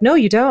 And I'm like, no,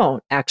 you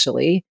don't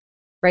actually,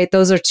 right?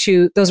 Those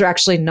are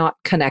actually not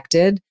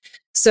connected.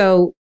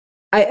 So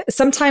I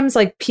sometimes,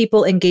 like,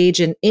 people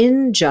engage in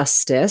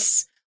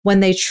injustice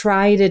when they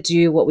try to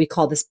do what we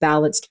call this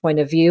balanced point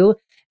of view.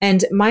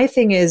 And my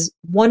thing is,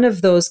 one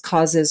of those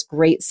causes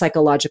great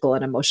psychological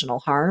and emotional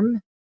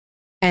harm,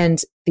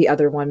 and the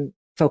other one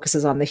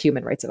focuses on the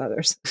human rights of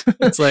others.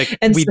 It's like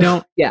we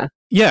don't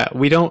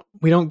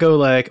go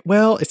like,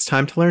 well, it's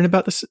time to learn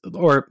about this,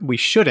 or we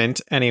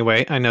shouldn't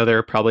anyway. I know there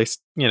are probably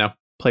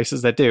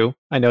places that do.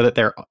 I know that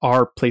there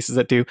are places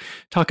that do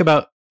talk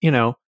about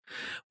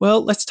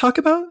well, let's talk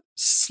about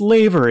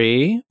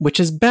slavery, which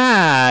is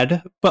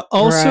bad, but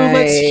also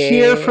let's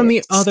hear from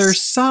the other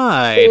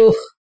side. Ooh,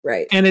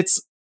 right. And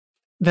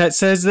that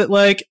says that,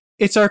 like,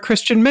 it's our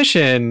Christian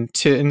mission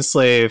to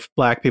enslave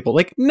Black people.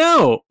 Like,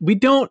 no, we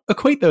don't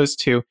equate those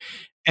two.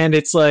 And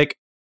it's like,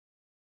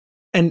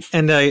 and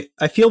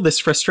I feel this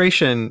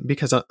frustration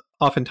because I'm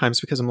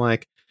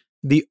like,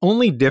 the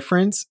only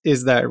difference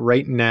is that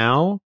right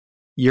now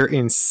you're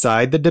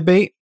inside the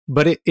debate,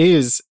 but it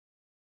is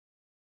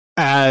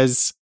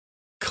as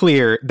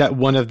clear that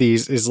one of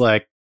these is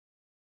like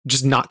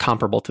just not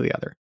comparable to the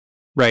other,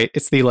 right?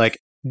 It's the, like,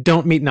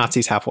 don't meet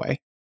Nazis halfway.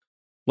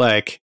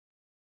 Like,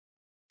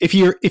 if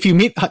you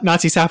meet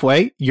Nazis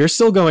halfway, you're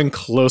still going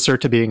closer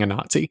to being a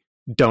Nazi.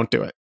 Don't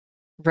do it.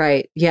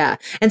 Right. Yeah.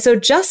 And so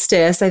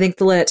justice, I think,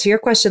 to your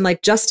question,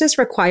 like justice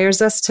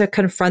requires us to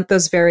confront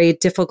those very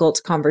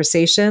difficult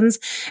conversations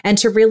and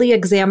to really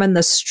examine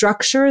the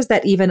structures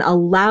that even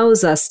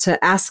allows us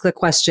to ask the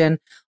question,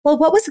 well,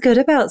 what was good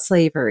about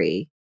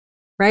slavery?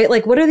 Right?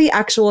 Like, what are the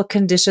actual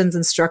conditions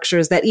and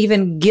structures that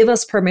even give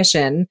us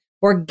permission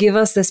or give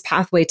us this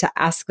pathway to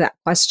ask that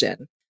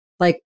question?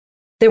 Like,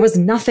 there was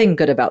nothing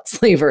good about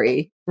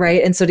slavery,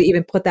 right? And so to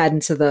even put that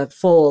into the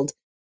fold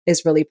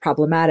is really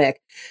problematic.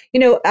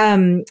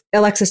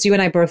 Alexis, you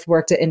and I both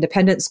worked at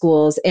independent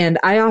schools, and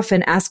I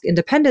often ask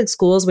independent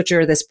schools, which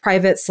are this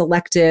private,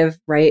 selective,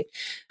 right,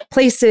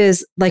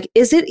 places, like,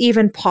 is it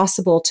even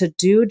possible to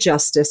do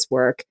justice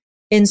work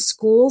in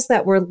schools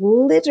that were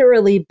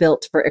literally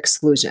built for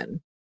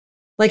exclusion?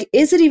 Like,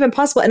 is it even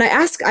possible? And I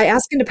ask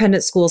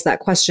independent schools that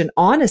question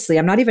honestly.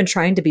 I'm not even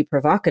trying to be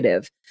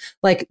provocative.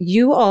 Like,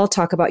 you all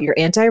talk about your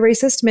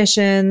anti-racist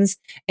missions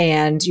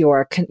and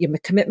your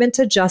commitment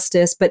to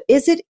justice, but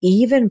is it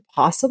even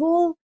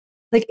possible?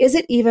 Like, is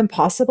it even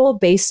possible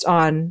based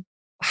on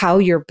how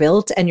you're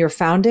built and your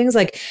foundings?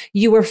 Like,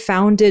 you were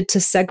founded to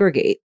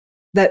segregate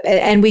that,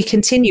 and we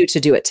continue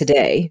to do it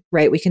today,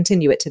 right? We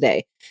continue it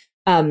today.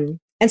 And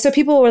so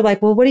people were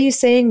like, well, what are you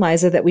saying,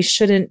 Liza, that we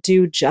shouldn't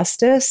do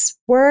justice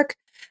work?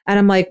 And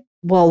I'm like,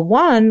 well,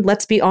 one,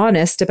 let's be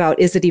honest about,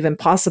 is it even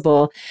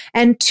possible?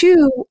 And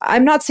two,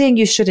 I'm not saying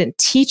you shouldn't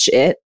teach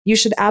it. You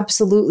should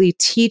absolutely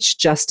teach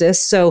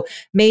justice. So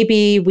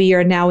maybe we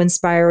are now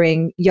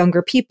inspiring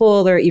younger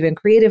people or even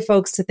creative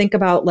folks to think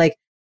about, like,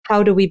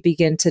 how do we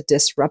begin to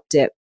disrupt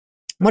it?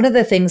 One of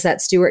the things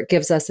that Stuart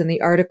gives us in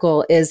the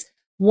article is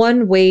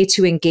one way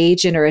to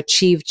engage in or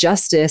achieve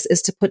justice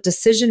is to put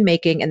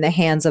decision-making in the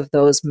hands of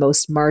those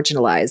most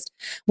marginalized,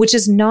 which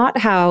is not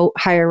how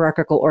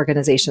hierarchical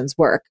organizations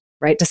work,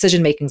 right?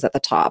 Decision-making's at the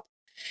top.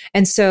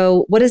 And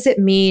so what does it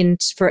mean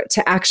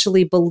to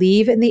actually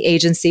believe in the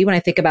agency? When I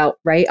think about,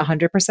 right,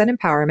 100%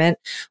 empowerment,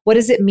 what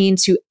does it mean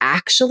to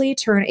actually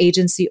turn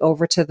agency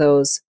over to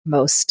those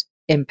most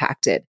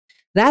impacted?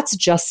 That's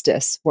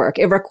justice work.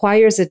 It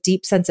requires a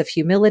deep sense of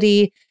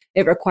humility.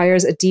 It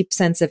requires a deep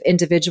sense of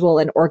individual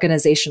and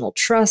organizational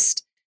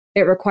trust.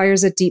 It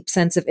requires a deep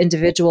sense of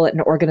individual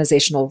and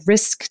organizational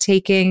risk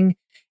taking.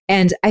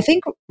 And I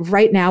think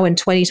right now in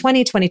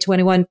 2020,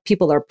 2021,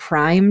 people are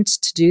primed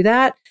to do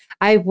that.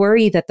 I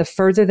worry that the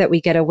further that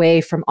we get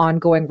away from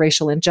ongoing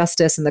racial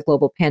injustice and the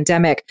global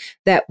pandemic,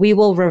 that we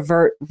will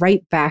revert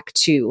right back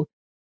to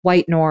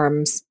white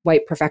norms,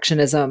 white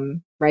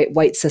perfectionism, right,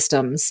 white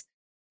systems.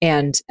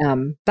 And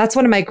that's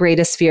one of my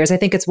greatest fears. I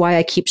think it's why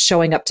I keep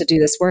showing up to do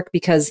this work,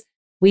 because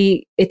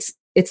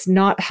it's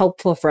not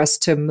helpful for us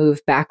to move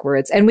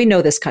backwards. And we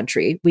know this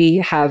country. We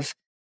have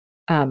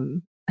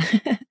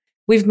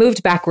we've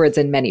moved backwards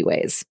in many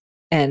ways.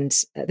 And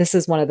this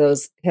is one of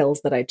those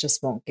hills that I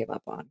just won't give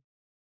up on.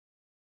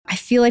 I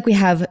feel like we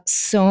have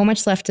so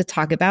much left to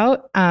talk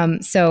about.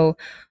 So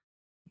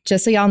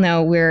just so y'all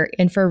know, we're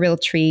in for a real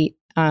treat.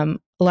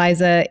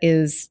 Liza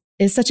is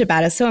such a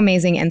badass, so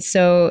amazing and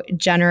so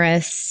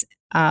generous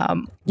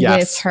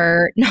with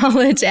her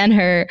knowledge and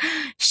her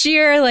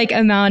sheer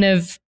amount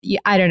of,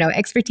 I don't know,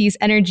 expertise,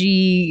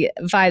 energy,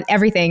 vibe,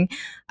 everything.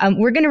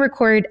 We're going to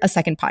record a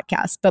second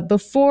podcast. But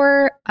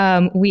before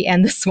we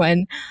end this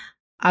one,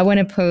 I want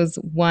to pose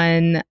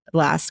one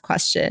last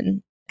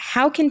question.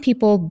 How can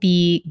people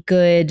be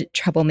good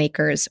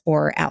troublemakers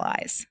or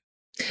allies?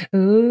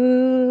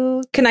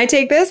 Ooh, can I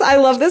take this? I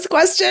love this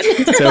question.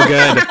 So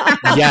good.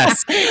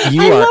 Yes,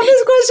 you I are. love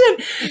this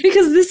question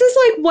because this is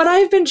what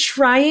I've been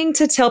trying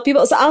to tell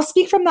people. So I'll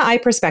speak from the I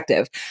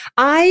perspective.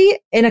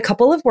 In a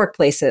couple of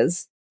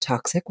workplaces,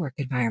 toxic work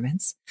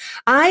environments,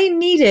 I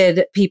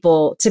needed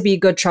people to be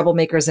good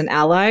troublemakers and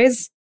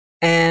allies.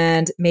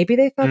 And maybe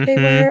they thought they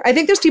were. I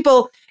think there's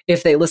people,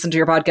 if they listen to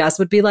your podcast,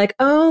 would be like,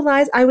 oh,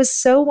 Liz, I was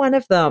so one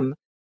of them.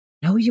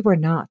 No, you were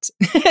not.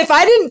 If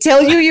I didn't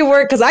tell you, you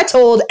weren't, because I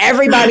told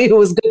everybody who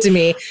was good to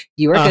me,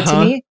 you were good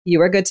to me. You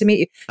were good to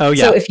me. Oh,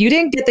 yeah. So if you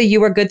didn't get the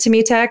you were good to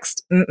me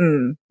text,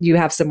 you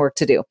have some work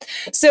to do.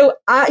 So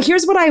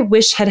here's what I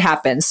wish had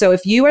happened. So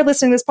if you are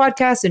listening to this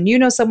podcast and you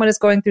know someone is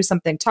going through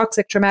something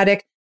toxic,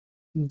 traumatic,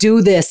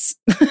 do this.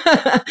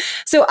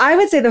 So I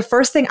would say the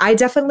first thing I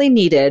definitely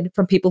needed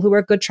from people who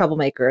are good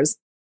troublemakers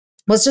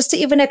was just to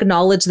even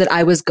acknowledge that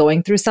I was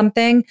going through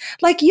something.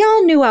 Like,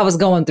 y'all knew I was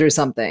going through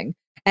something.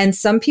 And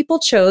some people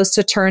chose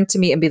to turn to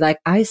me and be like,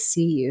 I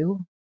see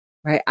you,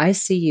 right? I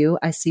see you.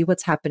 I see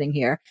what's happening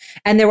here.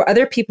 And there were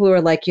other people who were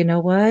like, you know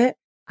what?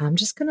 I'm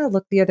just going to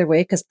look the other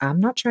way because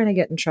I'm not trying to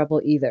get in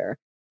trouble either.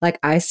 Like,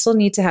 I still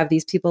need to have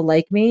these people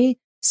like me.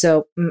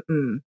 So,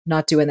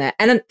 not doing that.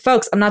 And then,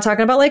 folks, I'm not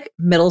talking about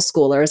middle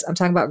schoolers. I'm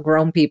talking about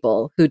grown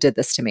people who did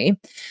this to me.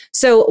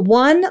 So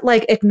one,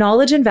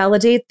 acknowledge and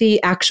validate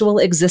the actual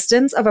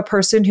existence of a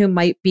person who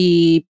might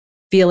be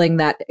feeling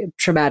that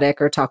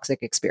traumatic or toxic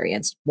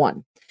experience.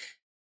 One.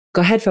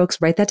 Go ahead, folks,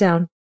 write that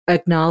down.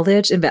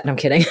 Acknowledge and no, I'm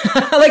kidding.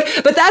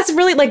 But that's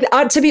really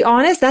to be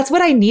honest, that's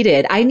what I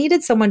needed. I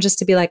needed someone just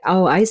to be like,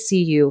 oh, I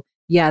see you.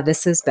 Yeah,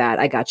 this is bad.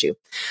 I got you.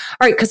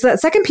 All right. Because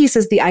that second piece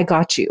is the I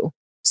got you.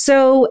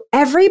 So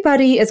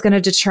everybody is going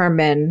to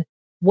determine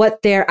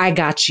what their I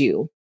got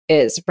you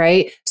is,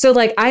 right? So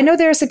like, I know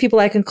there are some people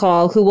I can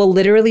call who will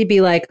literally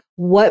be like,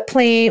 what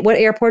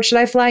airport should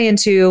I fly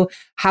into?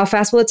 How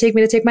fast will it take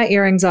me to take my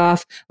earrings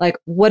off? Like,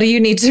 what do you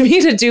need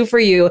me to do for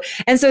you?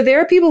 And so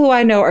there are people who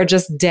I know are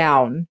just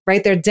down,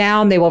 right? They're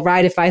down. They will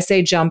ride. If I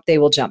say jump, they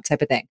will jump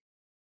type of thing.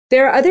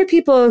 There are other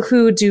people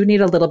who do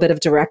need a little bit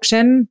of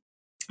direction.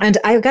 And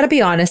I've got to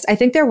be honest, I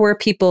think there were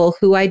people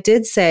who I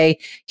did say,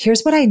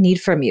 here's what I need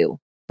from you.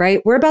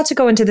 Right? We're about to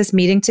go into this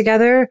meeting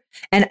together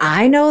and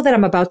I know that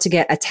I'm about to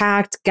get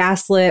attacked,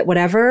 gaslit,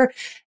 whatever.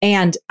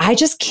 And I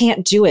just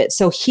can't do it.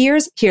 So here,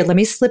 let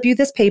me slip you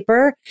this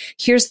paper.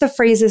 Here's the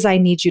phrases I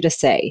need you to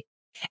say.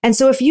 And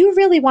so if you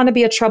really want to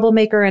be a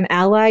troublemaker and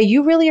ally,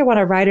 you really want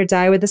to ride or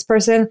die with this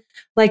person,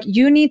 like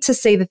you need to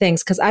say the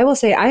things. Cause I will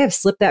say I have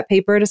slipped that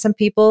paper to some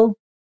people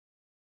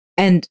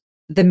and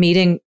the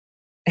meeting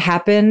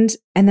happened.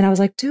 And then I was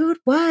like, dude,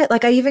 what?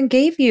 Like I even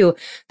gave you.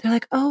 They're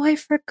like, oh, I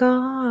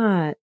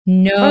forgot.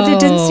 No. Oh, it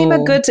didn't seem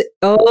a good.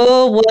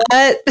 Oh,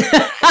 what?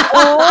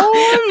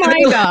 Oh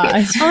my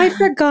gosh. Oh, I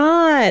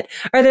forgot.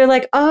 Or they're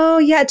like, oh,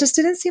 yeah, it just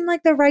didn't seem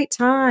like the right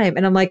time.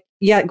 And I'm like,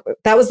 yeah,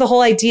 that was the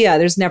whole idea.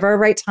 There's never a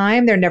right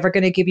time. They're never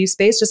going to give you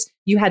space. Just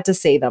you had to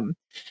say them.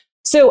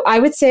 So I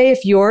would say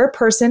if your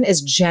person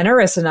is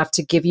generous enough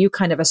to give you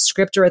kind of a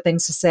script or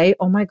things to say,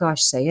 oh my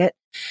gosh, say it.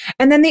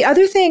 And then the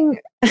other thing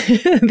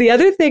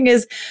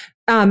is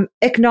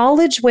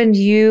acknowledge when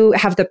you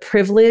have the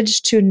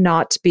privilege to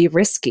not be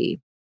risky.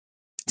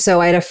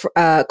 So I had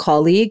a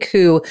colleague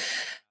who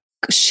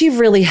she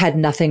really had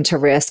nothing to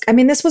risk. I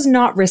mean, this was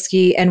not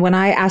risky. And when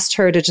I asked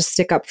her to just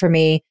stick up for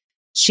me,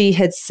 she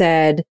had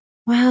said,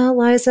 well,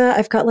 Liza,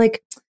 I've got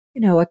like,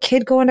 a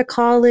kid going to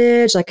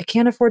college, like I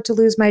can't afford to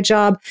lose my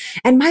job.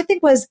 And my thing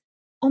was,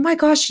 oh my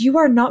gosh, you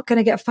are not going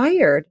to get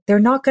fired. They're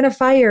not going to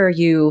fire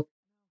you,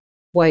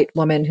 white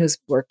woman who's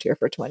worked here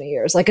for 20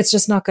 years. Like it's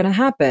just not going to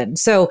happen.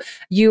 So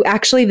you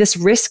actually, this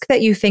risk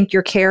that you think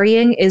you're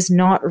carrying is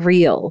not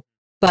real.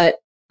 But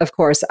of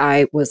course,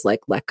 I was like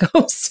let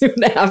go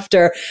soon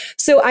after.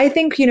 So I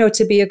think,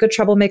 to be a good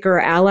troublemaker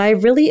or ally,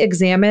 really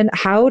examine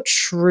how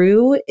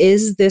true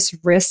is this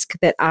risk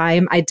that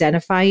I'm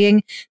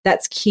identifying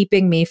that's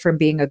keeping me from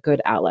being a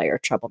good ally or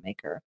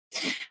troublemaker.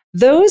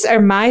 Those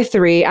are my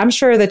three. I'm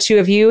sure the two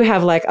of you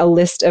have like a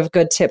list of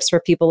good tips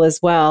for people as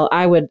well.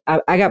 I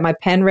got my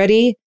pen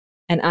ready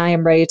and I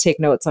am ready to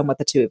take notes on what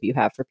the two of you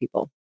have for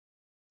people.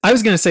 I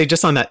was going to say,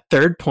 just on that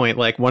third point,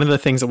 like one of the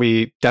things that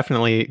we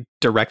definitely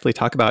directly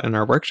talk about in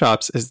our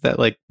workshops is that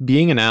like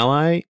being an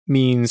ally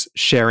means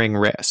sharing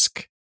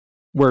risk.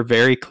 We're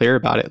very clear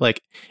about it.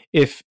 Like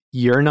if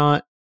you're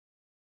not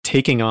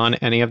taking on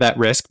any of that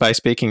risk by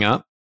speaking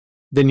up,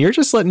 then you're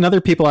just letting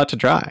other people out to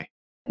dry.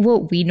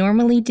 What we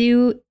normally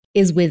do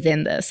is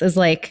within this is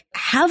like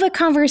have a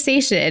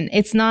conversation.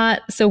 It's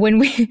not so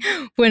when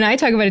I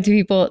talk about it to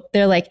people,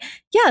 they're like,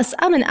 yes,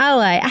 I'm an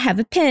ally. I have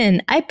a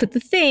pin. I put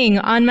the thing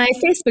on my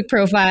Facebook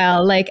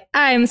profile. Like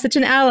I'm such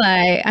an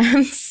ally.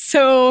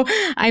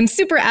 I'm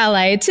super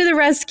ally to the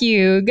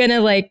rescue.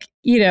 Gonna like,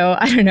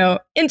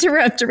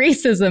 interrupt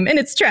racism in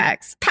its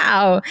tracks.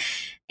 Pow.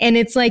 And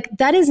it's like,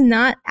 that is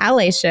not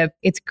allyship.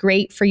 It's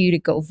great for you to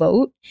go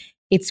vote.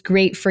 It's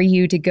great for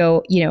you to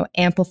go,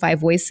 amplify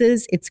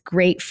voices. It's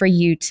great for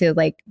you to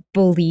like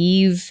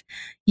believe,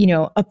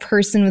 a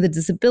person with a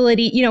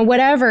disability,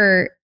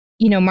 whatever,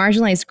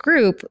 marginalized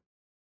group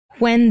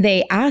when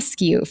they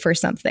ask you for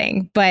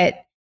something.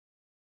 But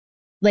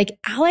like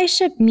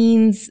allyship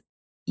means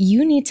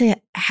you need to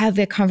have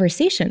a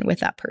conversation with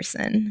that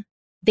person.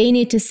 They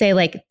need to say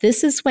like,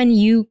 this is when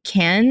you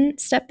can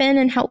step in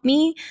and help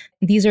me.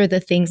 These are the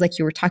things like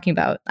you were talking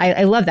about.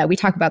 I love that. We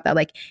talk about that.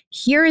 Like,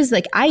 here is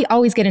like, I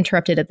always get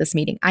interrupted at this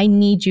meeting. I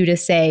need you to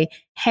say,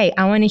 hey,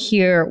 I want to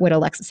hear what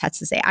Alexis had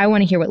to say. I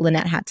want to hear what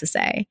Lynette had to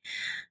say.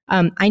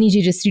 I need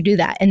you just to do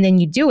that. And then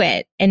you do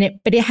it.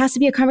 But it has to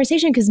be a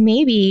conversation because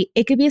maybe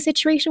it could be a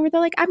situation where they're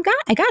like, I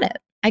got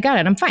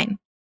it. I'm fine.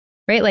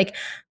 Right? Like,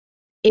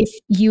 if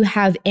you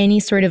have any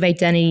sort of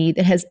identity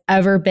that has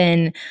ever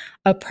been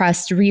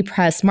oppressed,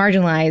 repressed,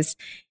 marginalized,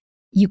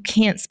 you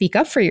can't speak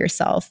up for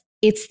yourself.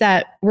 It's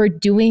that we're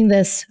doing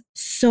this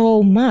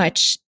so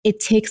much. It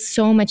takes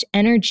so much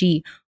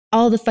energy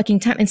all the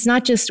fucking time. It's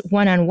not just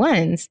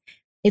one-on-ones.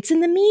 It's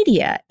in the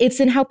media. It's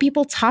in how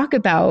people talk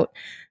about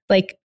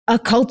like a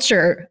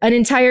culture, an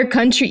entire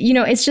country.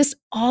 It's just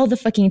all the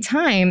fucking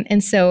time.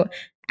 And so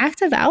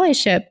active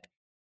allyship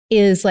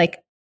is like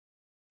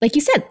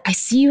you said, I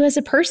see you as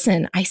a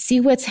person. I see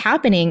what's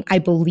happening. I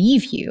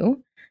believe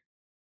you.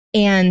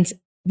 And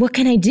what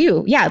can I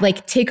do? Yeah,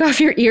 like take off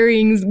your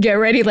earrings, get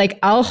ready. Like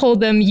I'll hold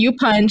them, you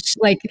punch,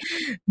 like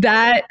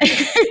that.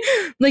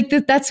 Like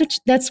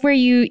that's where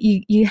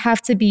you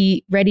have to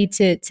be ready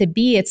to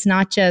be. It's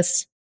not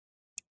just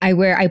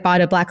I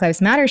bought a Black Lives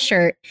Matter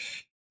shirt.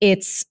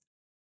 It's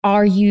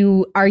are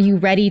you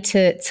ready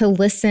to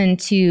listen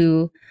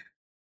to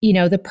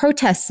the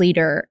protest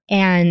leader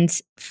and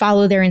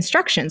follow their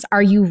instructions?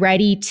 Are you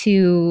ready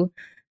to,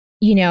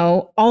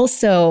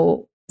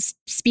 also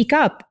speak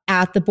up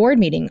at the board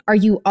meeting? Are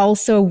you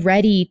also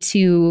ready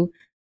to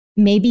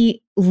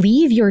maybe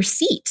leave your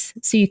seat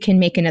so you can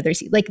make another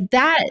seat? Like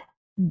that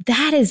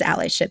is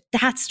allyship.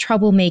 That's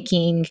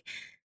troublemaking.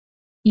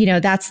 You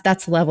know, that's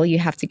the level you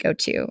have to go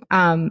to.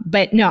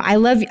 But no, I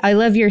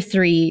love your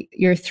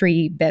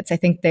three bits. I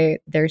think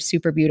they're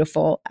super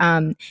beautiful.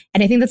 And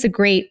I think that's a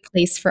great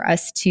place for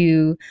us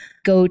to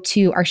go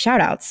to our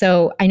shout out.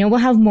 So I know we'll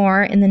have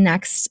more in the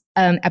next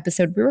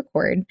episode we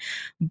record,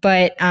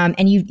 but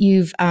and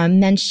you've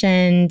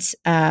mentioned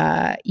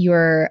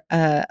your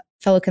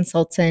fellow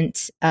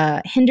consultant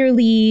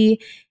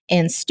Hinderly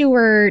and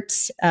Stuart,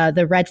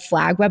 the Red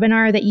Flag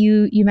webinar that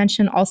you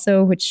mentioned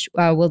also, which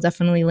we'll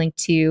definitely link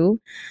to.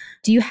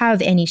 Do you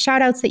have any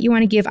shout outs that you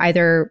want to give,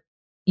 either,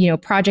 you know,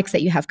 projects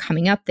that you have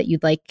coming up that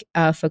you'd like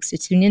folks to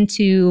tune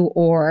into,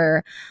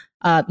 or,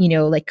 you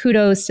know, like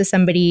kudos to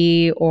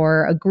somebody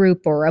or a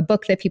group or a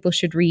book that people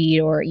should read,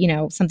 or, you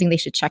know, something they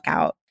should check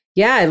out?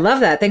 Yeah, I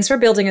love that. Thanks for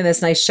building in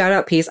this nice shout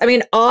out piece. I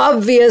mean,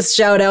 obvious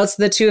shout outs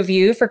to the two of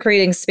you for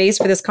creating space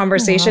for this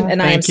conversation. And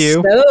I am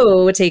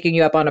so taking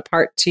you up on a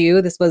part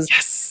 2. This was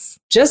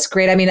just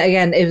great. I mean,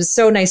 again, it was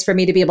so nice for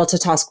me to be able to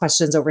toss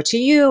questions over to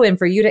you and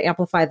for you to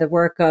amplify the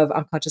work of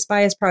Unconscious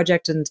Bias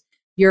Project and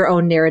your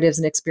own narratives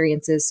and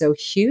experiences. So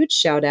huge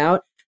shout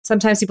out.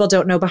 Sometimes people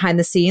don't know behind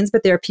the scenes,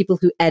 but there are people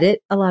who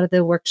edit a lot of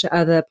the work,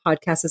 the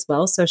podcast as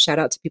well. So shout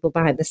out to people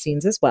behind the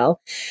scenes as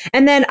well.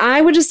 And then I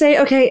would just say,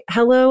 okay,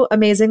 hello,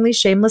 amazingly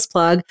shameless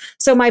plug.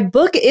 So my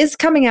book is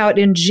coming out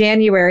in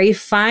January,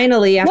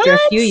 finally, after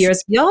a few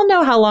years. Y'all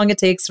know how long it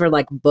takes for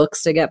like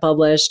books to get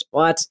published.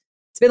 What?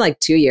 It's been like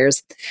 2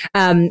 years.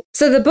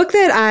 So the book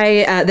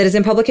that is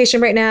in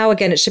publication right now,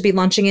 again, it should be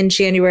launching in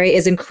January,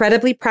 is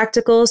incredibly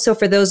practical. So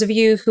for those of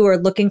you who are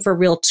looking for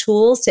real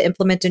tools to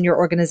implement in your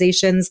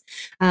organizations,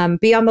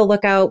 be on the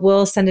lookout.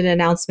 We'll send an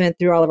announcement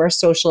through all of our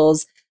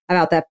socials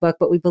about that book,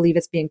 but we believe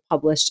it's being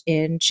published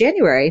in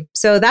January.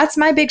 So that's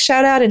my big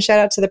shout out, and shout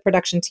out to the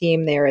production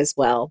team there as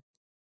well.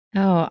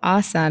 Oh,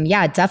 awesome.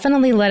 Yeah,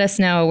 definitely let us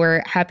know.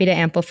 We're happy to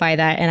amplify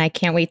that. And I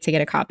can't wait to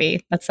get a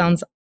copy. That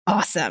sounds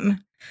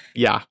awesome.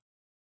 Yeah.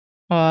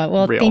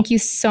 Well, thank you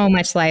so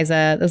much,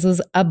 Liza. This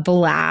was a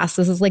blast.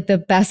 This is like the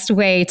best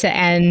way to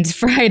end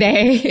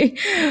Friday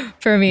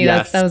for me.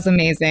 Yes. That was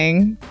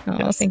amazing. Oh,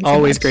 yes. Thank you so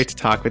Always much. Great to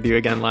talk with you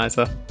again,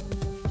 Liza.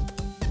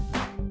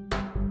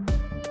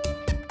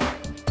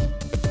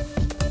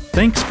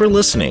 Thanks for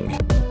listening.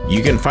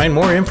 You can find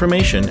more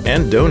information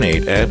and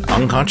donate at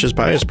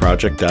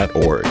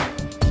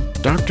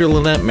unconsciousbiasproject.org. Dr.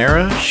 Lynette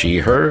Mara, she,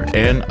 her,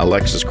 and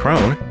Alexis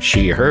Crone,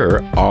 she,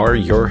 her, are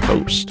your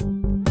host.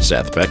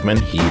 Seth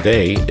Beckman, he,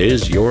 they,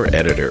 is your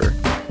editor.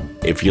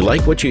 If you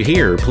like what you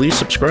hear, please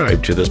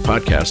subscribe to this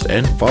podcast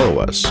and follow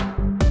us.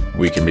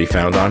 We can be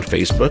found on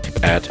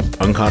Facebook at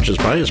Unconscious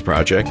Bias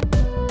Project,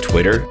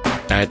 Twitter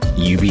at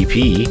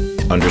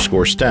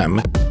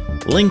UBP_STEM,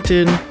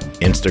 LinkedIn,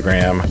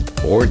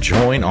 Instagram, or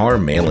join our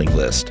mailing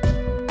list.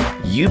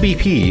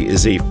 UBP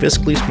is a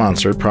fiscally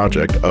sponsored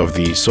project of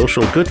the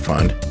Social Good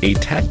Fund, a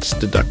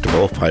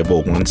tax-deductible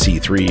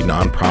 501c3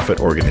 nonprofit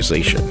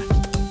organization.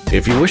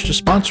 If you wish to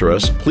sponsor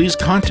us, please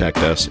contact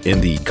us in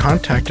the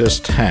Contact Us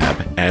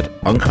tab at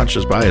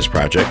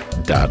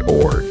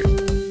unconsciousbiasproject.org.